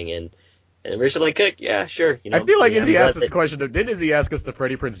craze thing, and Rachel Lee Cook, yeah, sure. I feel like Izzy asked this question. Didn't Izzy ask us the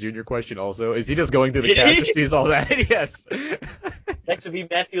Freddie Prinze Jr. question also? Is he just going through the cast of She's All That? Yes. Next would be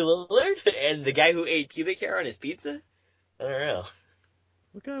Matthew Lillard and the guy who ate pubic hair on his pizza? I don't know.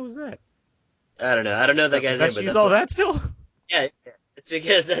 What guy was that? I don't know. I don't know that guy's name. But She's All That still? Yeah, it's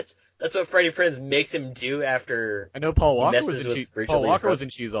because that's what Freddie Prinze makes him do after. I know Paul Walker was in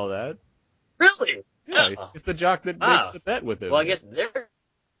She's All That. Really? Yeah, he's the jock that makes the bet with him. Well, I guess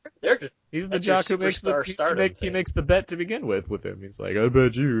they're just. He's the jock who makes he makes the bet to begin with him. He's like, I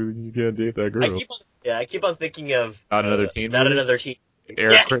bet you can't date that girl. I keep on thinking of Not Another Teen.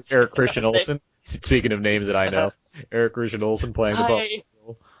 Eric Christian Olsen. Speaking of names that I know, Eric Christian Olsen playing the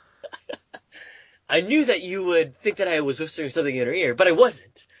ball. I knew that you would think that I was whispering something in her ear, but I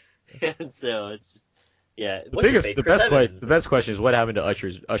wasn't. And so it's just, yeah. The best question is what happened to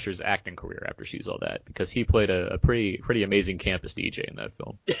Usher's acting career after She's All That, because he played a pretty amazing campus DJ in that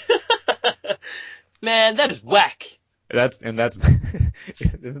film. Man, that is whack. That's isn't that.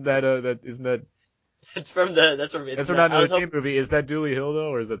 That's from Not Another Teen movie. Is that Dooley Hill though,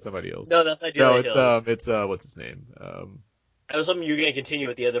 or is that somebody else? No, that's not Dooley Hill. No, it's what's his name? I was hoping you were going to continue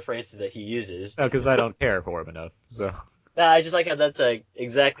with the other phrases that he uses. No, because I don't care for him enough. So. Nah, I just like how that's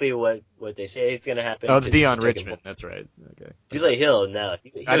exactly what they say it's going to happen. Oh, it's Dion Richmond. That's right. Okay. Dooley Hill. No,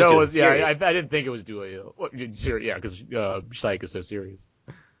 I know it was. Yeah, I didn't think it was Dooley Hill. Well, yeah, because Psych is so serious.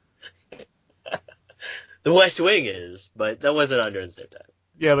 The West Wing is, but that wasn't on during the same time.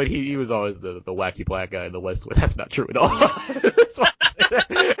 Yeah, but he was always the wacky black guy in the West Wing. That's not true at all. That's why I say that.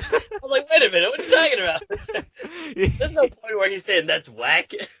 I was like, wait a minute, what are you talking about? There's no point where he's saying that's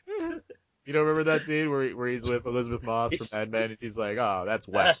whack. You don't remember that scene where he's with Elizabeth Moss from Mad Men, and he's like, oh, that's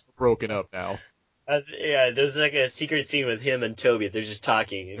whack. Broken up now. Yeah, there's like a secret scene with him and Toby. They're just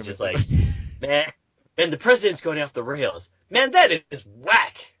talking, and just like, man, the president's going off the rails. Man, that is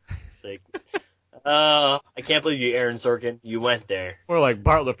whack. It's like, I can't believe you, Aaron Sorkin. You went there. More like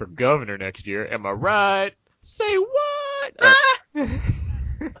Bartlett for governor next year. Am I right? Say what?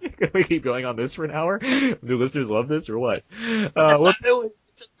 Can we keep going on this for an hour? Do listeners love this or what? It was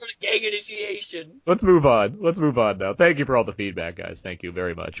some sort of gang initiation. Let's move on. Now. Thank you for all the feedback, guys. Thank you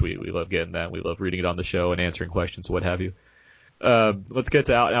very much. We love getting that. We love reading it on the show and answering questions, what have you. Let's get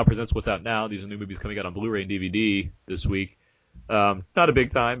to Out Now Presents What's Out Now. These are new movies coming out on Blu-ray and DVD this week. Not a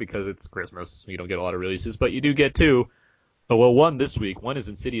big time because it's Christmas. You don't get a lot of releases, but you do get two. Oh, well, one this week. One is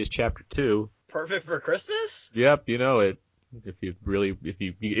Insidious Chapter 2. Perfect for Christmas? Yep, you know it. If you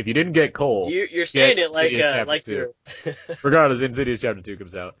didn't get Cole, you're saying it like you're. Regardless, Insidious Chapter 2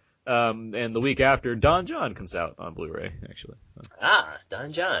 comes out. And the week after, Don John comes out on Blu-ray, actually. So.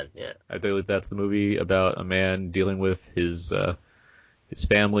 Don John, yeah. I believe that's the movie about a man dealing with his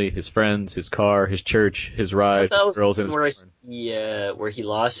family, his friends, his car, his church, his ride, his girls, and his where he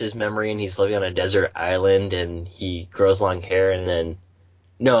lost his memory and he's living on a desert island and he grows long hair and then...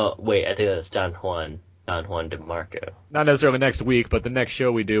 No, wait, I think that's Don Juan DeMarco. Not necessarily next week, but the next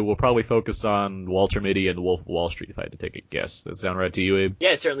show we do, we'll probably focus on Walter Mitty and the Wolf of Wall Street, if I had to take a guess. Does that sound right to you, Abe?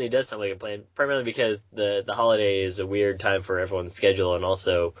 Yeah, it certainly does sound like a plan, primarily because the holiday is a weird time for everyone's schedule, and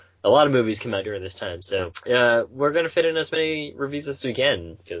also a lot of movies come out during this time. So we're going to fit in as many reviews as we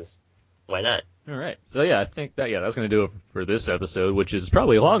can, because why not? All right. So, yeah, I think that's going to do it for this episode, which is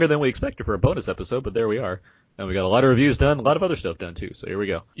probably longer than we expected for a bonus episode, but there we are. And we got a lot of reviews done, a lot of other stuff done, too. So here we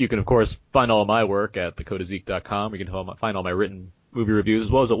go. You can, of course, find all of my work at thecodeofzeke.com. You can find all my written movie reviews,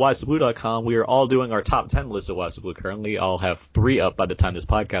 as well as at wiseofblue.com. We are all doing our top 10 list at Wise of Blue currently. I'll have 3 up by the time this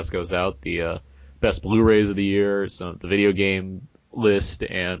podcast goes out. The best Blu-rays of the year, the video game list,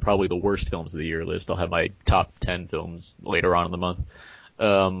 and probably the worst films of the year list. I'll have my top 10 films later on in the month.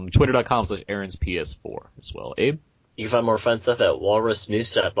 Twitter.com/AaronsPS4 as well. Abe? You can find more fun stuff at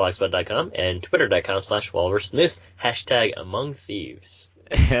walrusmoose.blogspot.com and twitter.com/walrusmoose, #Among Thieves.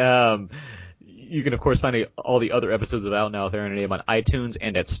 You can, of course, find all the other episodes of Out Now with Aaron and Abe on iTunes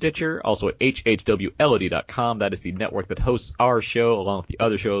and at Stitcher, also at hhwlod.com. That is the network that hosts our show, along with the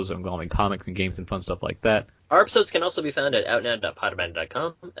other shows involving comics and games and fun stuff like that. Our episodes can also be found at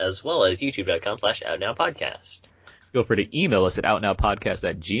outnow.podman.com, as well as youtube.com/outnowpodcast. Feel free to email us at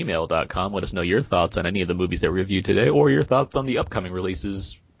outnowpodcast@gmail.com. Let us know your thoughts on any of the movies that we reviewed today, or your thoughts on the upcoming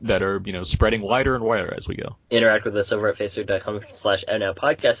releases that are, spreading wider and wider as we go. Interact with us over at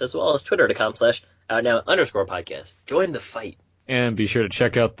facebook.com/outnowpodcast, as well as twitter.com/outnow_podcast. Join the fight. And be sure to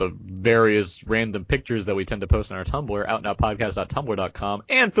check out the various random pictures that we tend to post on our Tumblr, outnowpodcast.tumblr.com,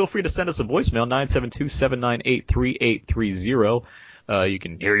 and feel free to send us a voicemail, 972-798-3830. You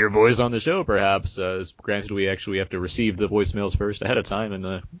can hear your voice on the show, perhaps. Granted, we actually have to receive the voicemails first ahead of time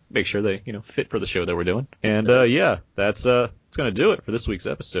and make sure they, fit for the show that we're doing. And that's going to do it for this week's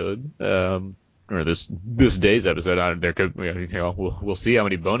episode, or this day's episode. We'll see how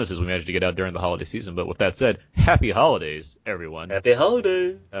many bonuses we manage to get out during the holiday season. But with that said, happy holidays, everyone. Happy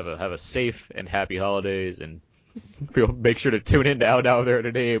holidays. Have a safe and happy holidays, and make sure to tune in to Out Now there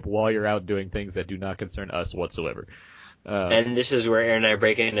today while you're out doing things that do not concern us whatsoever. And this is where Aaron and I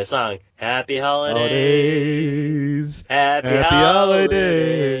break into song. Happy holidays. Happy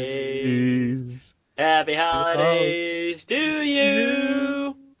holidays. Happy holidays to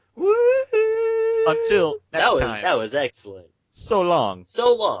you. Woo! Until next time. That was excellent. So long.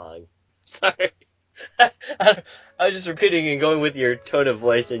 Sorry. I was just repeating and going with your tone of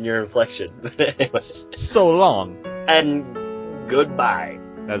voice and your inflection. So long. And goodbye.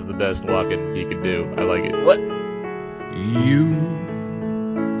 That's the best walking you can do. I like it. What? You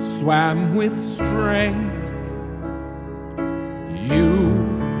swam with strength. You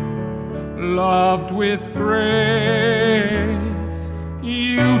loved with grace.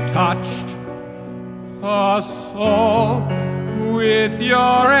 You touched us all with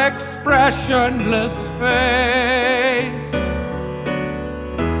your expressionless face.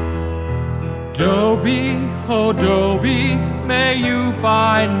 Dobie, oh Dobie, may you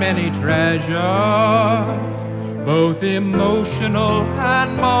find many treasures, both emotional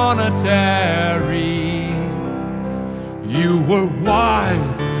and monetary. You were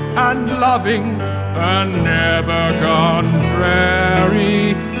wise and loving and never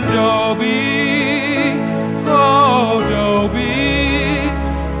contrary. Dobie, oh Dobie,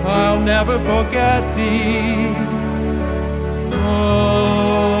 I'll never forget thee.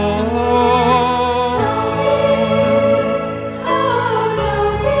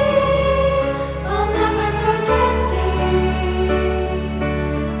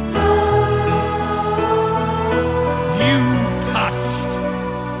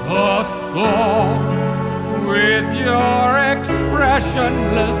 All with your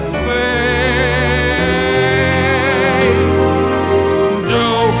expressionless face.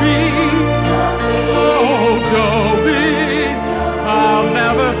 Dobie, oh Dobie, I'll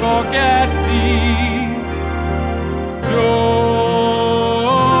never forget thee. Dobie.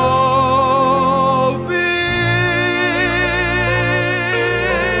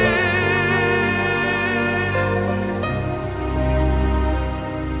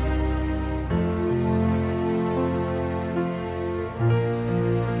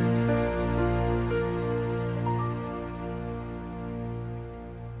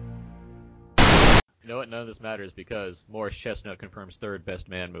 what? None of this matters because Morris Chestnut confirms third best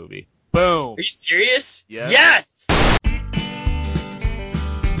man movie. Boom! Are you serious? Yes! Yes!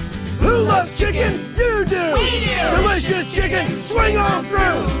 Who loves chicken? You do! We do! Delicious chicken, swing on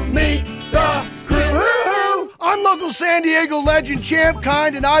through! Meet the crew! Hoo-hoo! I'm local San Diego legend Champ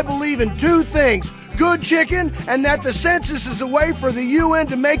Kind, and I believe in two things. Good chicken, and that the census is a way for the UN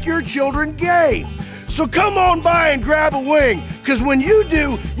to make your children gay. So come on by and grab a wing, because when you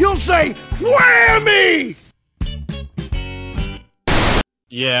do, you'll say, whammy!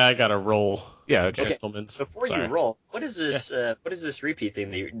 Yeah, I got to roll. Yeah, Okay. Gentlemen. Before you roll, what is this? What is this repeat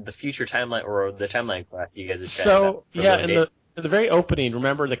thing? The future timeline or the timeline class you guys are chatting about? Yeah, in the very opening,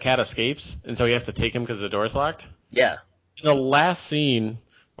 remember the cat escapes, and so he has to take him because the door's locked. Yeah. In the last scene,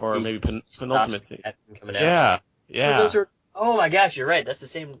 or maybe penultimate scene. Coming out. Yeah. Oh my gosh, you're right. That's the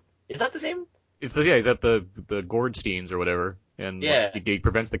same. Is that the same? He's at the Gourdsteins or whatever, and he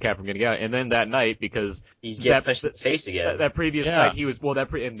prevents the cat from getting out. And then that night, because he gets punched in the face again. That previous night, he was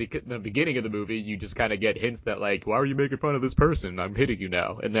in the beginning of the movie, you just kind of get hints that like, why are you making fun of this person? I'm hitting you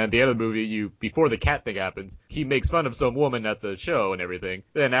now. And then at the end of the movie, before the cat thing happens, he makes fun of some woman at the show and everything.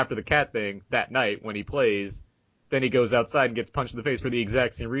 Then after the cat thing, that night when he plays, then he goes outside and gets punched in the face for the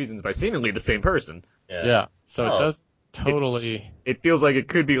exact same reasons by seemingly the same person. Yeah. So it does. Totally. It feels like it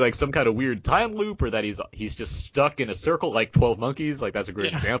could be like some kind of weird time loop, or that he's just stuck in a circle like 12 Monkeys. Like that's a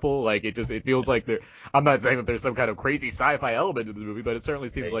great example. Like it feels like I'm not saying that there's some kind of crazy sci-fi element to the movie, but it certainly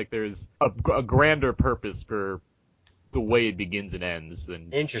seems like there's a grander purpose for the way it begins and ends.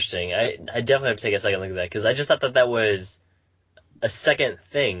 And interesting. I definitely have to take a second look at that because I just thought that was a second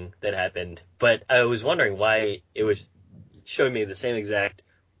thing that happened, but I was wondering why it was showing me the same exact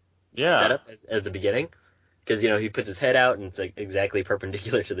setup as the beginning. Because, he puts his head out and it's like exactly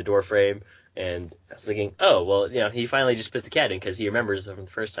perpendicular to the door frame. And I was thinking, oh, well, he finally just puts the cat in because he remembers it from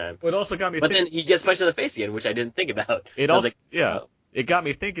the first time. It also got me then he gets punched in the face again, which I didn't think about. It got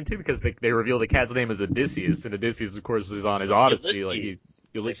me thinking, too, because they reveal the cat's name is Odysseus. And Odysseus, of course, is on his Odyssey. Like he's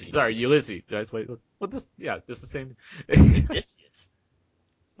Ulysses. Sorry, Ulysses. Wait, what this? Yeah, just the same. Odysseus.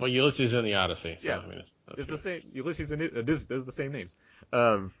 Well, Ulysses in the Odyssey. So, yeah. I mean, it's the same. Ulysses and Odysseus, those are the same names.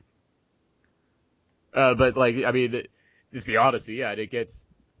 But like, I mean, it's the Odyssey, yeah, and it gets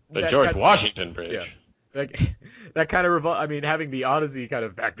the George Washington Bridge. Yeah, that kind of I mean, having the Odyssey kind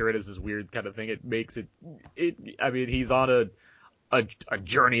of factor in as this weird kind of thing, it makes it. I mean, he's on a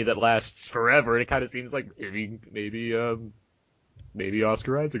journey that lasts forever, and it kind of seems like maybe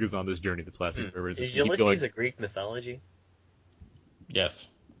Oscar Isaac is on this journey that's lasting forever. Is Ulysses a Greek mythology? Yes.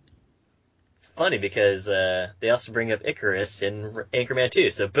 It's funny because they also bring up Icarus in Anchorman 2,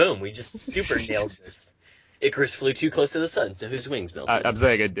 so boom, we just super nailed this. Icarus flew too close to the sun, so his wings melted. I'm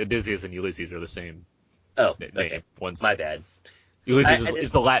saying Odysseus and Ulysses are the same. Oh, name. okay. My bad. Ulysses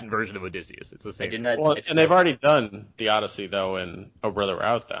is the Latin version of Odysseus. It's the same. And they've already done the Odyssey though, and Oh Brother Where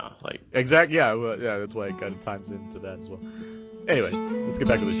Art Thou. Like exactly. Yeah. Well, yeah. That's why it kind of times into that as well. Anyway, let's get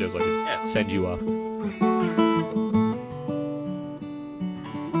back to the show so I can send you off.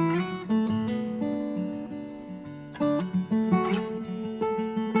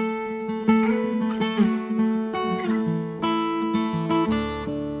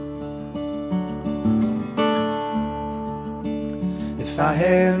 If I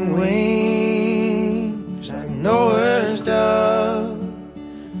had wings like Noah's dove,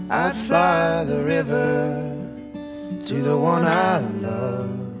 I'd fly the river to the one I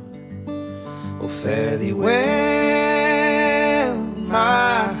love. Oh, fare thee well,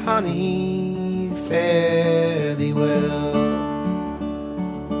 my honey, fare thee well.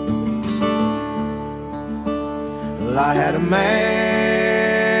 Well, I had a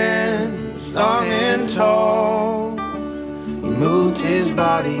man who was long and tall. He moved his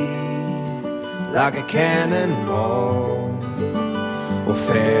body like a cannonball. Oh,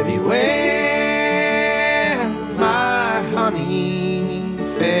 fare thee well, my honey,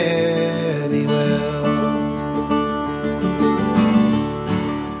 fare thee well.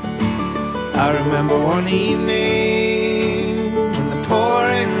 I remember one evening in the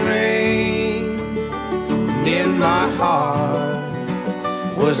pouring rain, and in my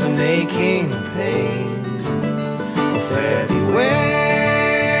heart was an aching pain. Fare thee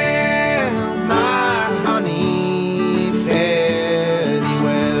well, my honey, fare thee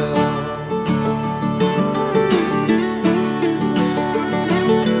well.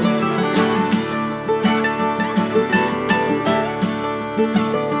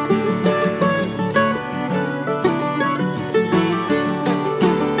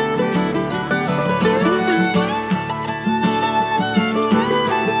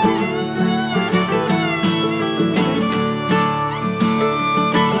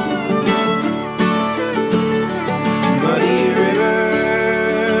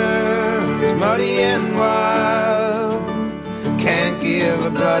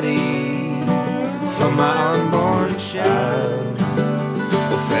 somebody for my unborn child.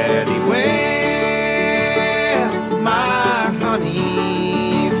 Well, fare thee well, my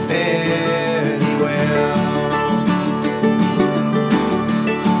honey, fare thee well.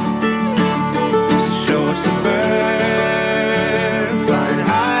 So show us a bird flying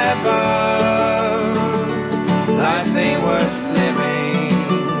high above. Life ain't worth living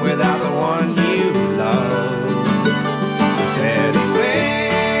without the one you love. Fare thee well,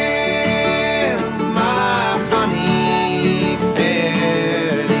 my honey,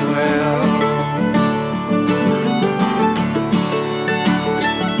 fare thee well.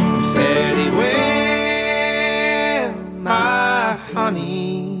 Fare thee well, my honey,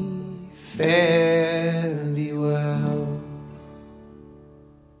 fare